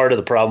indicator? And part of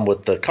the problem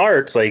with the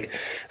carts, like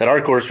at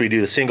our course, we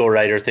do the single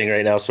rider thing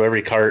right now. So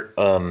every cart,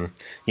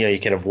 you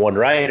can have one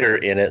rider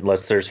in it,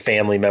 unless there's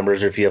family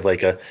members, or if you have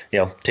like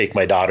take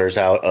my daughters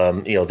out,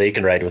 they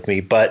can ride with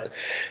me. But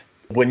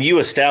when you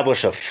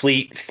establish a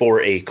fleet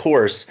for a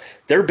course,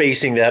 they're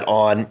basing that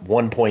on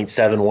 1.7,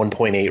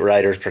 1.8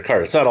 riders per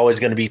cart. It's not always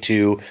going to be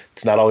 2.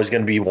 It's not always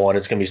going to be 1.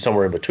 It's going to be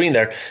somewhere in between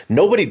there.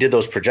 Nobody did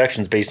those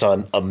projections based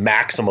on a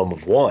maximum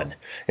of 1.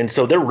 And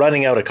so they're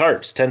running out of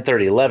carts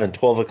 10:30, 11,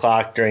 12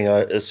 o'clock during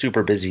a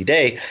super busy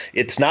day.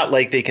 It's not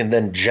like they can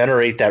then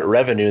generate that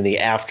revenue in the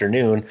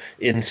afternoon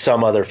in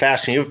some other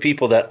fashion. You have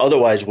people that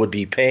otherwise would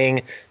be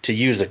paying to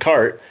use a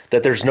cart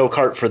that there's no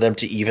cart for them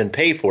to even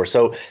pay for.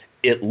 So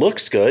it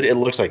looks good. It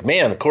looks like,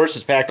 man, the course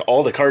is packed.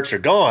 All the carts are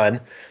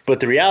gone. But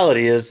the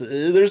reality is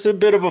there's a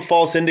bit of a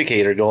false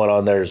indicator going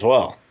on there as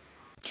well.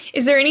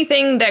 Is there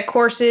anything that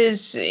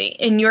courses,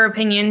 in your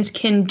opinions,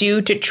 can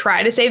do to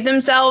try to save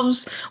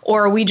themselves?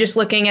 Or are we just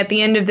looking at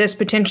the end of this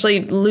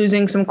potentially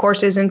losing some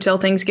courses until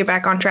things get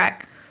back on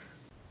track?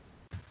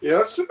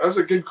 Yeah, that's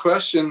a good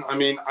question. I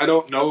mean, I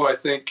don't know. I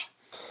think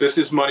this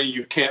is money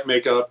you can't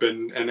make up,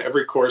 and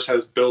every course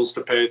has bills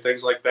to pay.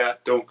 Things like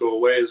that don't go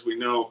away, as we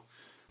know.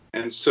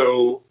 And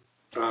so,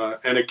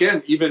 and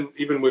again, even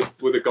with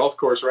a golf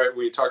course, right,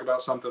 when you talk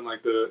about something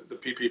like the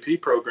PPP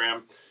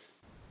program,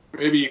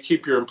 maybe you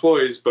keep your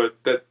employees, but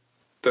that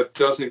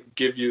doesn't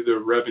give you the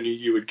revenue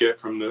you would get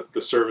from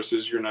the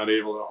services you're not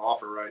able to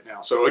offer right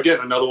now. So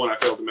again, another one I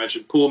failed to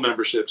mention, pool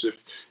memberships.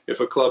 If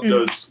a club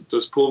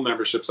does pool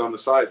memberships on the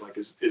side, like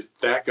is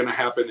that going to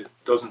happen? It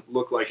doesn't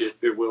look like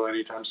it will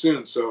anytime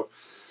soon. So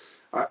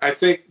I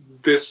think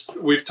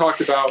we've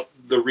talked about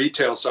the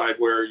retail side,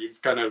 where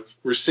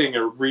we're seeing a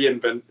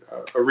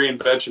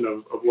reinvention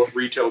of what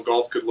retail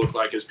golf could look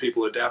like as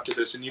people adapt to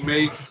this. And you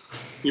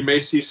may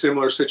see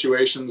similar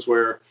situations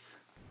where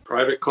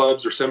private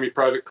clubs or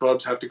semi-private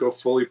clubs have to go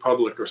fully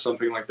public or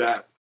something like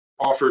that.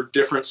 Offer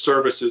different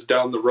services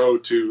down the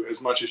road to, as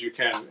much as you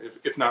can,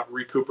 if not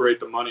recuperate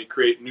the money,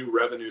 create new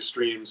revenue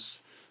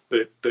streams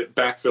that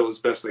backfill as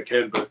best they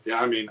can. But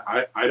yeah, I mean,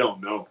 I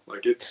don't know.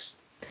 Like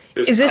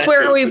is this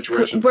where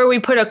we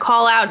put a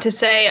call out to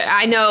say,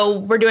 I know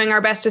we're doing our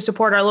best to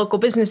support our local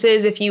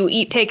businesses. If you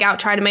eat takeout,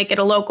 try to make it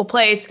a local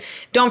place.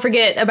 Don't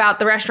forget about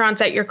the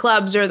restaurants at your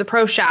clubs or the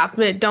pro shop.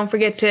 But don't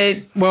forget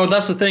to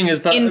that's the thing is,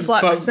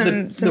 influx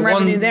some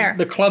revenue there.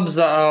 The clubs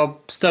that are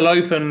still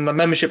open, the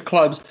membership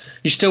clubs,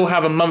 you still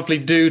have a monthly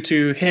due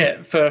to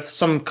hit. For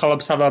some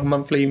clubs have a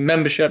monthly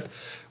membership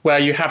where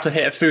you have to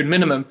hit a food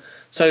minimum.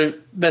 So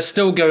they're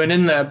still going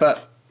in there,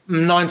 but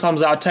 9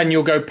 times out of 10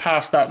 you'll go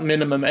past that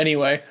minimum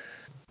anyway.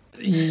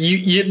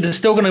 They're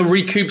still going to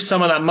recoup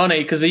some of that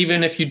money, because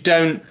even if you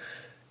don't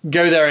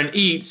go there and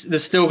eat, they're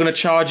still going to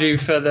charge you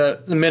for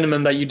the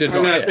minimum that you did.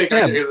 I think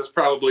it's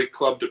probably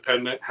club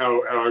dependent how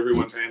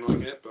everyone's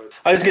handling it. But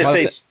I was going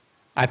to say,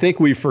 I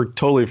think we've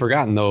totally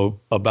forgotten though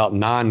about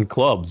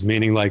non-clubs,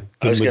 meaning like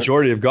the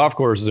majority of golf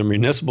courses are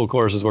municipal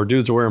courses where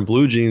dudes are wearing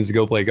blue jeans to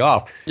go play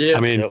golf. Yeah,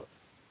 I mean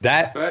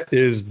that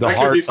is the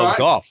heart of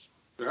golf.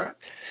 All right.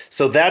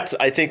 So that's,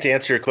 I think, to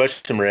answer your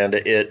question, Miranda,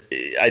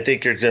 I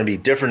think there's going to be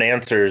different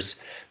answers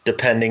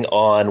depending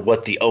on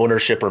what the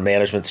ownership or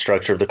management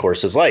structure of the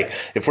course is like.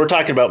 If we're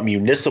talking about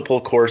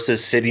municipal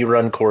courses,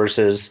 city-run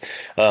courses,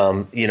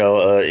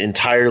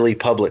 entirely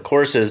public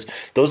courses,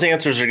 those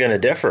answers are going to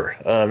differ.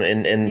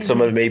 And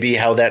some of it may be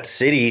how that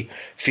city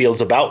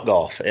feels about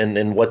golf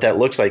and what that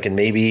looks like. And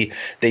maybe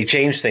they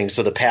change things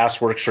so the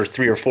pass works for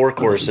 3 or 4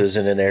 courses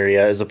in an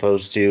area as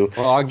opposed to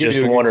I'll give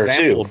just you one an or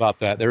example 2. about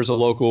that. There's a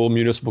local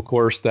municipal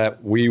course that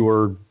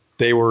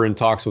they were in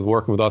talks with,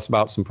 working with us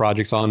about some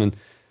projects on, and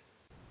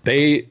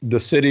the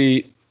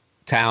city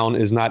town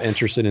is not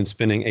interested in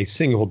spending a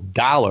single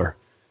dollar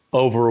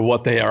over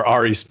what they are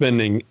already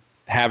spending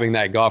having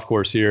that golf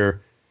course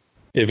here.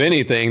 If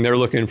anything, they're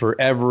looking for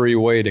every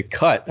way to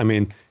cut. I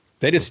mean,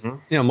 they just,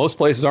 most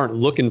places aren't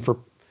looking for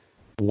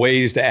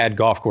ways to add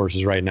golf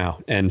courses right now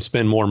and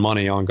spend more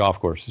money on golf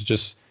courses.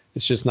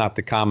 It's just not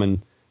the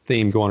common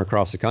theme going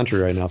across the country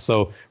right now.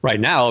 So right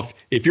now,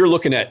 if you're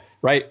looking at,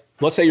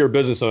 let's say you're a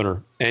business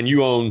owner and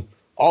you own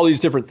all these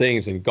different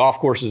things and golf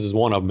courses is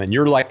one of them, and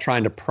you're like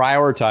trying to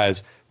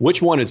prioritize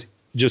which one is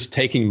just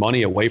taking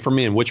money away from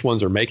me and which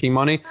ones are making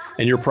money,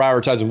 and you're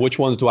prioritizing which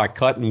ones do I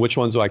cut and which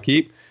ones do I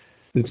keep.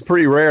 It's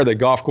pretty rare that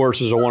golf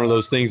courses are one of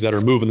those things that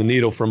are moving the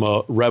needle from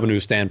a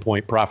revenue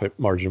standpoint, profit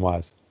margin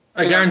wise.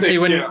 I guarantee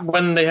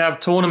when they have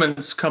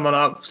tournaments coming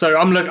up. So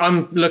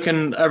I'm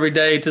looking every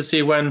day to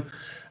see when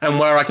and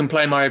where I can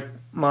play my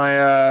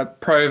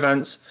pro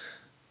events,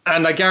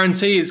 and I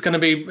guarantee it's going to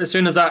be as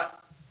soon as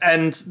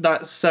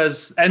that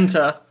says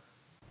enter,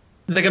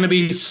 they're going to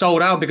be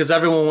sold out because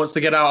everyone wants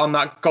to get out on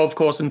that golf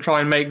course and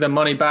try and make the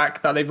money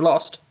back that they've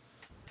lost.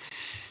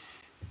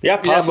 Yeah,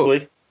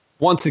 possibly.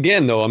 Once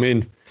again, though, I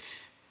mean,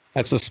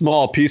 that's a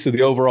small piece of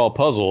the overall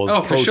puzzle.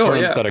 Is pro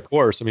tournaments at a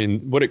course. I mean,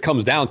 what it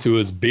comes down to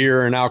is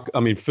beer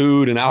and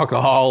food and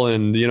alcohol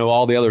and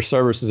all the other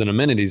services and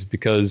amenities,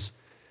 because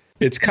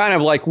it's kind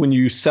of like when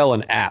you sell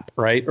an app,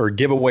 right, or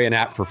give away an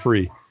app for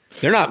free.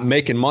 They're not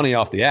making money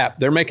off the app.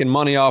 They're making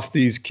money off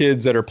these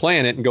kids that are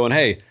playing it and going,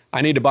 hey,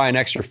 I need to buy an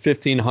extra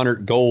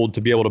 1,500 gold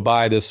to be able to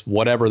buy this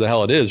whatever the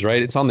hell it is,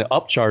 right? It's on the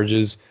up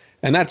charges,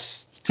 and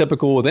that's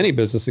typical with any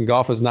business, and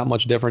golf is not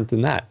much different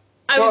than that.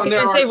 I was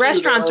going to say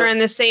restaurants are in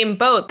the same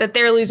boat, that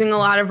they're losing a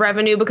lot of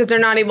revenue because they're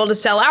not able to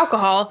sell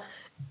alcohol.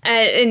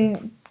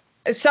 And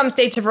some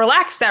states have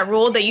relaxed that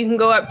rule that you can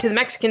go up to the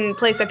Mexican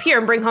place up here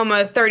and bring home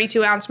a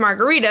 32-ounce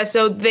margarita.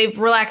 So they've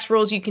relaxed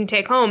rules you can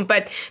take home.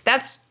 But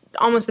that's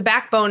almost the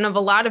backbone of a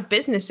lot of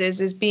businesses,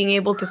 is being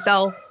able to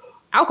sell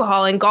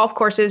alcohol, and golf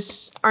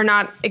courses are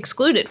not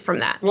excluded from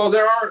that. Well,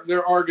 there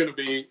are going to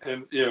be,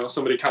 and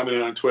somebody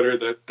commented on Twitter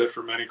that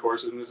for many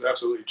courses, and this is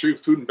absolutely true,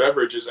 food and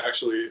beverage is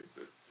actually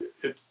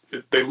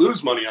they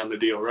lose money on the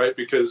deal, right?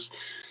 Because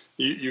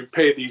you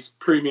pay these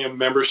premium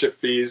membership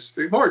fees,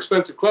 more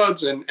expensive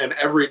clubs, and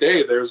every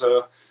day there's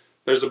a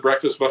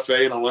breakfast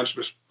buffet and a lunch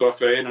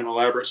buffet and an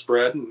elaborate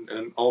spread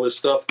and all this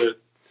stuff that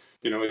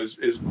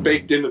is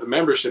baked into the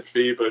membership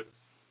fee, but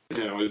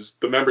is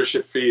the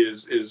membership fee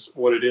is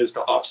what it is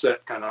to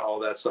offset kind of all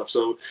that stuff.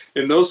 So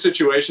in those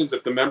situations,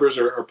 if the members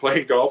are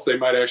playing golf, they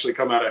might actually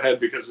come out ahead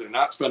because they're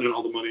not spending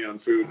all the money on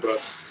food.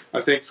 But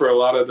I think for a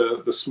lot of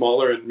the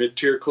smaller and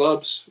mid-tier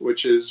clubs,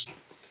 which is,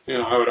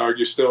 I would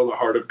argue still the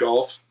heart of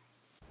golf,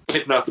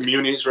 if not the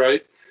munis,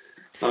 right?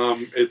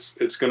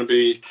 It's going to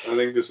be, I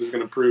think this is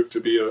going to prove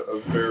to be a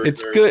very,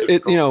 it's very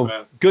good,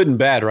 event. good and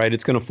bad, right?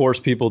 It's going to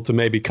force people to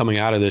maybe coming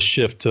out of this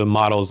shift to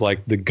models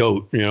like the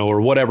GOAT,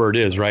 or whatever it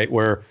is, right?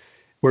 Where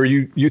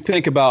you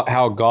think about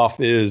how golf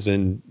is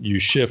and you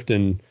shift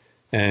and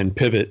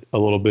pivot a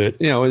little bit,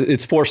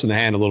 it's forcing the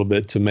hand a little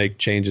bit to make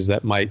changes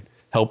that might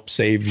help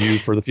save you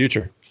for the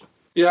future.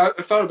 Yeah,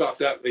 I thought about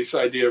that, this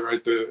idea,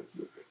 right? The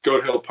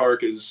Goat Hill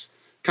Park is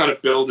kind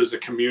of billed as a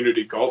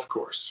community golf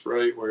course,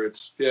 right? Where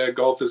it's,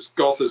 golf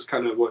is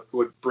kind of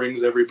what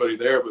brings everybody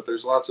there, but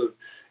there's lots of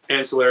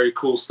ancillary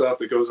cool stuff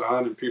that goes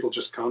on, and people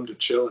just come to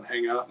chill and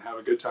hang out and have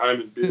a good time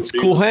and be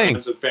cool with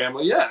friends and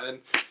family. Yeah.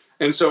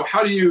 And so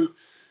how do you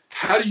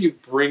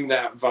bring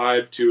that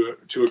vibe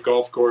to a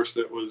golf course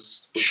that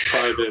was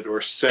private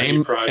or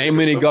semi-private? Ain't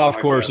many golf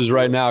courses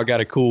right now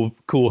got a cool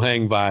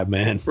hang vibe,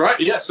 man. Right.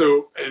 Yeah.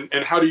 So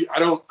and how do you? I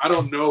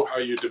don't know how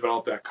you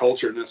develop that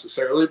culture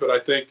necessarily, but I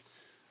think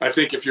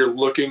if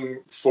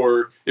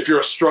you're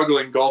a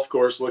struggling golf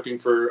course looking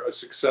for a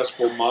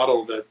successful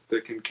model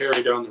that can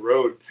carry down the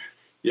road,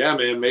 yeah,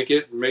 man,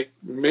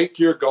 make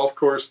your golf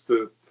course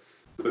the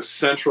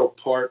central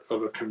part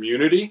of a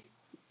community.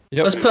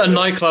 Yep. Let's put a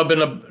nightclub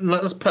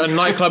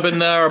in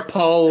there, a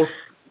pole.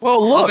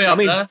 Well, look, I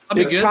mean,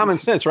 it's common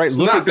sense, right?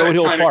 Look at Goat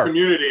Hill Park.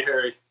 Community,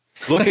 Harry.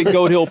 Look at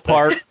Goat Hill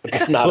Park.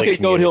 Look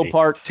at Goat Hill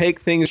Park.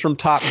 Take things from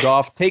Top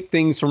Golf. Take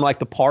things from like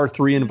the par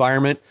 3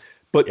 environment.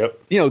 But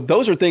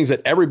those are things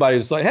that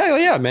everybody's like,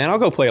 hey, yeah, man, I'll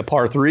go play a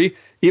par 3.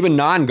 Even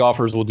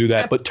non-golfers will do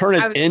that, but turn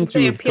it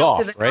into golf,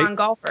 to the right?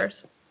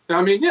 Non-golfers.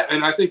 I mean, yeah,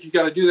 and I think you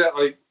got to do that.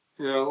 Like,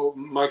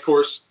 my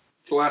course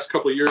the last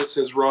couple of years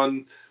has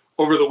run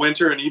over the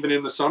winter and even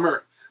in the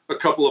summer a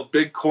couple of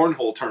big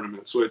cornhole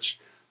tournaments, which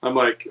I'm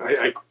like,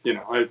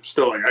 I'm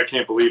still like, I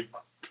can't believe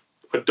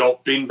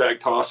adult beanbag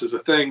toss is a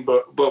thing,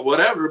 but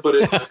whatever. But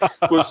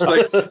it was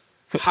like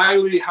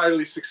highly,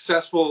 highly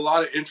successful, a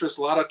lot of interest,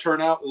 a lot of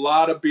turnout, a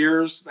lot of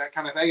beers, that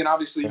kind of thing. And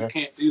obviously you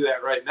can't do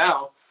that right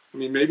now. I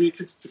mean, maybe you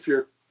could, if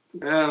you're,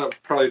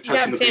 probably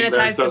touching the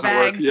beanbags doesn't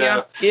work.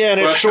 Yeah,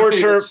 and it's short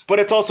term, but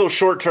it's also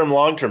short term,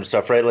 long term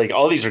stuff, right? Like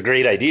all these are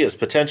great ideas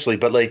potentially,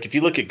 but like if you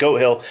look at Goat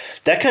Hill,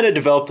 that kind of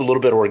developed a little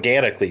bit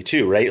organically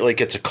too, right?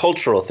 Like it's a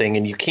cultural thing,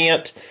 and you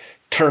can't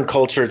turn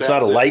culture. It's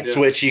not a light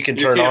switch you can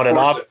turn on and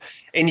off.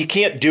 And you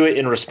can't do it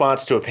in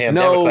response to a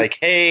pandemic. No. Like,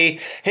 hey,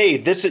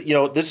 this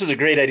is a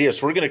great idea.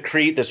 So we're going to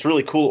create this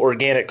really cool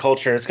organic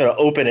culture, and it's going to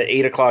open at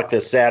 8:00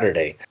 this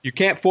Saturday. You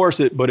can't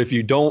force it, but if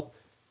you don't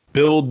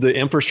build the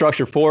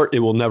infrastructure for it, it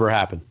will never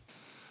happen.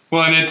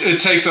 Well, and it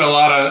takes a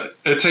lot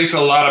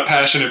of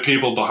passionate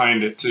people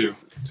behind it too.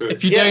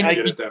 If you don't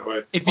get it that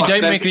way. If you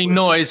don't make any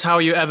noise, how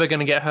are you ever going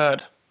to get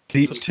heard?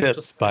 Deep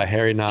Tips by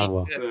Harry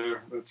Nodwell.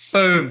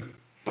 Boom.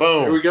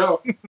 Boom. Here we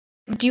go.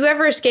 Do you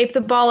ever escape the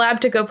ball lab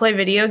to go play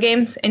video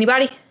games?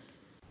 Anybody?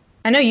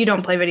 I know you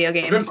don't play video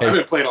games. I've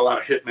been playing a lot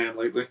of Hitman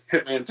lately.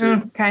 Hitman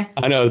 2. Okay.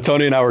 I know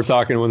Tony and I were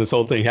talking when this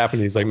whole thing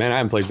happened. He's like, man, I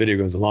haven't played video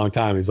games in a long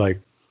time. He's like,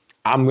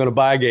 I'm going to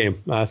buy a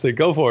game. I said,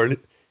 go for it.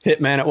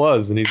 Hitman it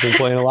was. And he's been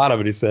playing a lot of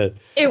it, he said.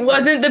 It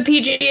wasn't the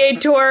PGA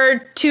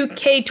Tour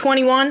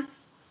 2K21?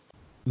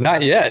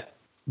 Not yet.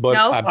 But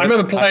No? I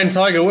remember playing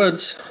Tiger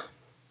Woods.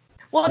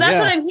 Well, that's Yeah.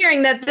 what I'm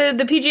hearing, that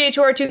the PGA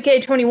Tour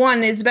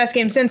 2K21 is the best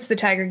game since the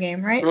Tiger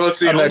game, right? Well, it's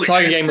the No, only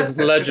Tiger game is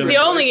the legend. It's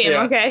the only game,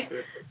 Yeah. okay.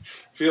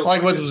 Feels Tiger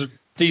like Woods was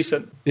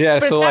decent. Yeah,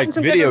 But so it's like gotten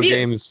some good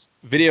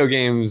video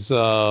games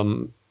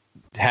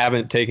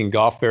haven't taken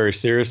golf very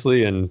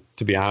seriously, and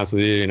to be honest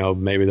with you,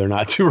 maybe they're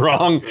not too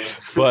wrong,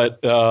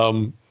 but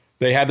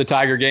they had the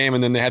Tiger game,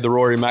 and then they had the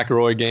Rory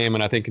McIlroy game,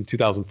 and I think in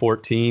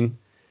 2014,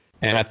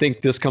 and I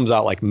think this comes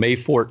out like May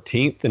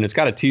 14th, and it's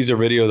got a teaser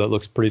video that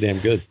looks pretty damn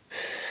good.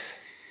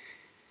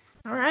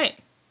 All right.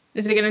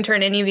 Is it going to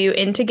turn any of you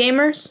into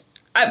gamers?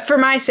 For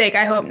my sake,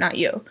 I hope not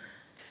you.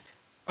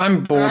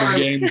 I'm bored of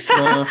games.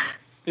 Yeah,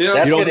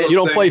 That's You gonna-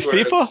 don't play things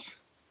where FIFA?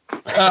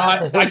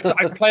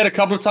 I've played a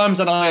couple of times,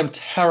 and I am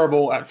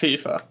terrible at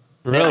FIFA.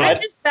 Really?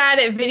 I'm just bad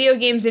at video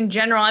games in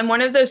general. I'm one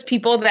of those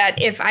people that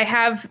if I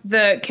have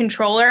the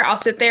controller, I'll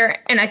sit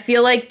there and I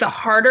feel like the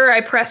harder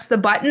I press the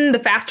button, the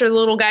faster the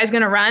little guy's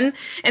going to run.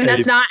 And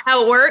that's not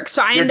how it works.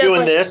 So I You're end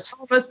doing up this?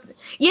 almost,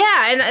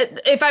 yeah.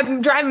 And if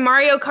I'm driving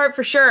Mario Kart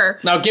for sure.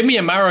 Now, give me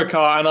a Mario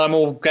Kart, and I'm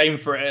all game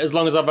for it, as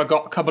long as I've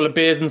got a couple of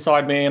beers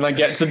inside me and I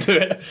get to do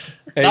it.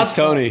 Hey, That's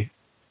Tony,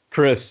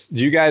 Chris,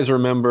 do you guys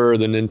remember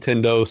the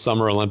Nintendo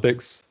Summer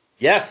Olympics?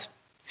 Yes.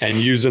 And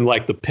using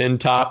like the pin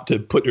top to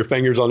put your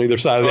fingers on either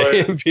side of the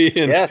Right. AMP.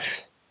 And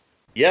Yes.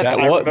 Yes, That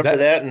I wa- remember that-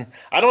 that. And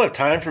I don't have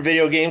time for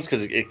video games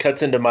because it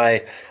cuts into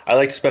I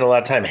like to spend a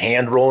lot of time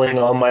hand rolling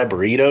all my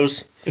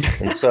burritos.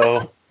 And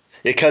so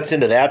it cuts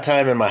into that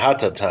time and my hot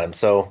tub time.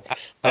 So,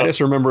 I just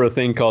remember a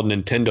thing called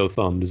Nintendo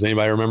Thumb. Does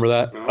anybody remember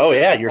that? oh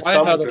yeah, your I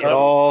thumb had would a get thumb.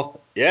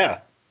 all, yeah.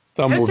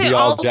 Thumb I would would say be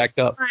all all-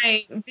 jacked up.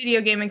 My video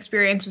game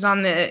experience was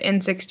on the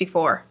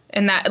N64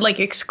 and that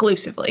like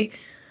exclusively.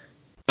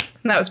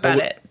 And that was about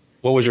it.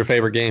 What was your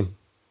favorite game?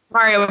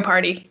 Mario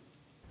Party.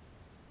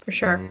 For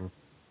sure.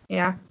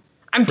 Yeah.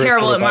 I'm Chris,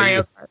 terrible what at about Mario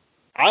you? Kart.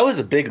 I was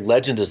a big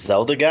Legend of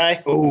Zelda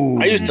guy. Oh,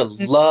 I used to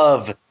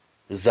love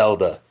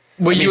Zelda.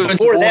 Were I mean, you into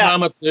before that-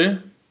 Warhammer too?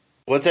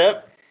 What's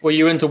that? Were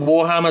you into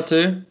Warhammer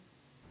too?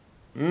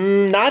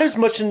 Not as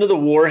much into the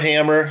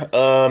Warhammer.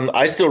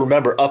 I still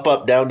remember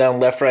up, down,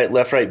 left,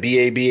 right,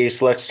 BA,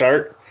 select,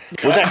 start.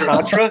 Was that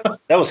Contra?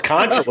 That was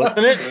Contra,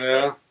 wasn't it?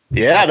 Yeah.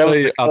 Yeah, that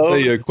was. I'll tell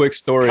you a quick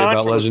story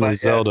Contra about was Legend my- of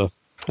Zelda.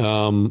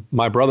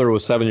 My brother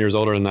was 7 years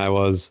older than I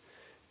was,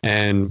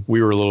 and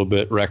we were a little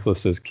bit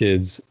reckless as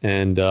kids.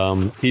 And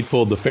he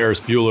pulled the Ferris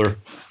Bueller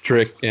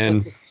trick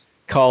and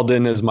called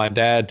in as my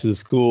dad to the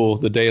school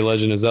the day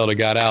Legend of Zelda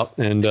got out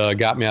and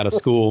got me out of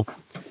school.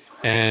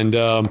 And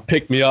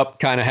picked me up,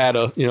 kind of had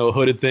a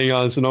hooded thing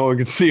on so no one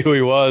could see who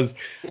he was.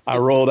 I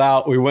rolled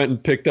out. We went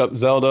and picked up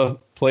Zelda,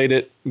 played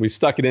it. We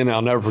stuck it in.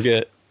 I'll never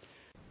forget.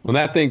 When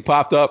that thing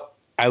popped up,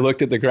 I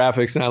looked at the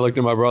graphics and I looked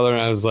at my brother and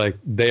I was like,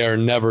 they are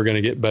never going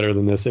to get better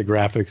than this at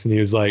graphics. And he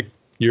was like,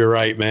 you're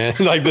right, man.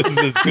 Like this is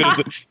as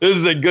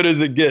good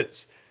as it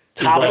gets.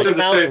 Top I of the said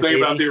the same mountain, thing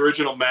about baby. the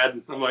original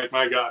Madden. I'm like,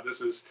 my God,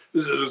 this is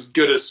as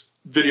good as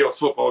video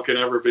football can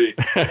ever be.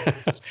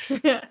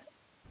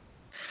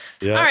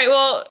 Yeah. All right.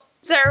 Well,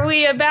 so are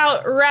we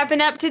about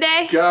wrapping up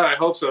today? God, I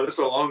hope so. This is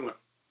a long one.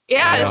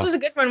 Yeah, Yeah. this was a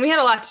good one. We had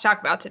a lot to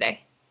talk about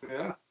today.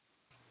 Yeah.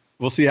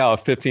 We'll see how a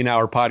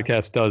 15-hour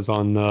podcast does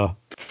on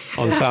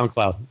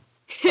SoundCloud.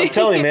 I'm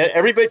telling you, man.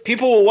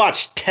 People will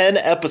watch 10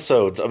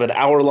 episodes of an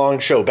hour-long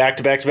show back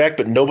to back to back,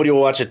 but nobody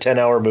will watch a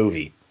 10-hour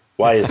movie.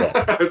 Why is that?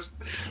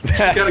 You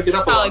gotta get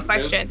up a lot, Solid man.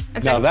 question.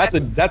 Now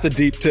that's a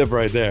deep tip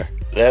right there.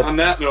 On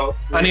that note,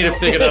 I need to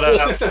figure that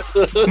out.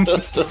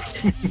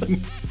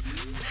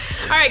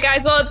 All right,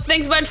 guys. Well,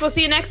 thanks a bunch. We'll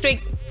see you next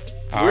week.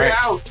 All we're right.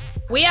 out.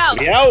 We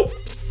out. Yo.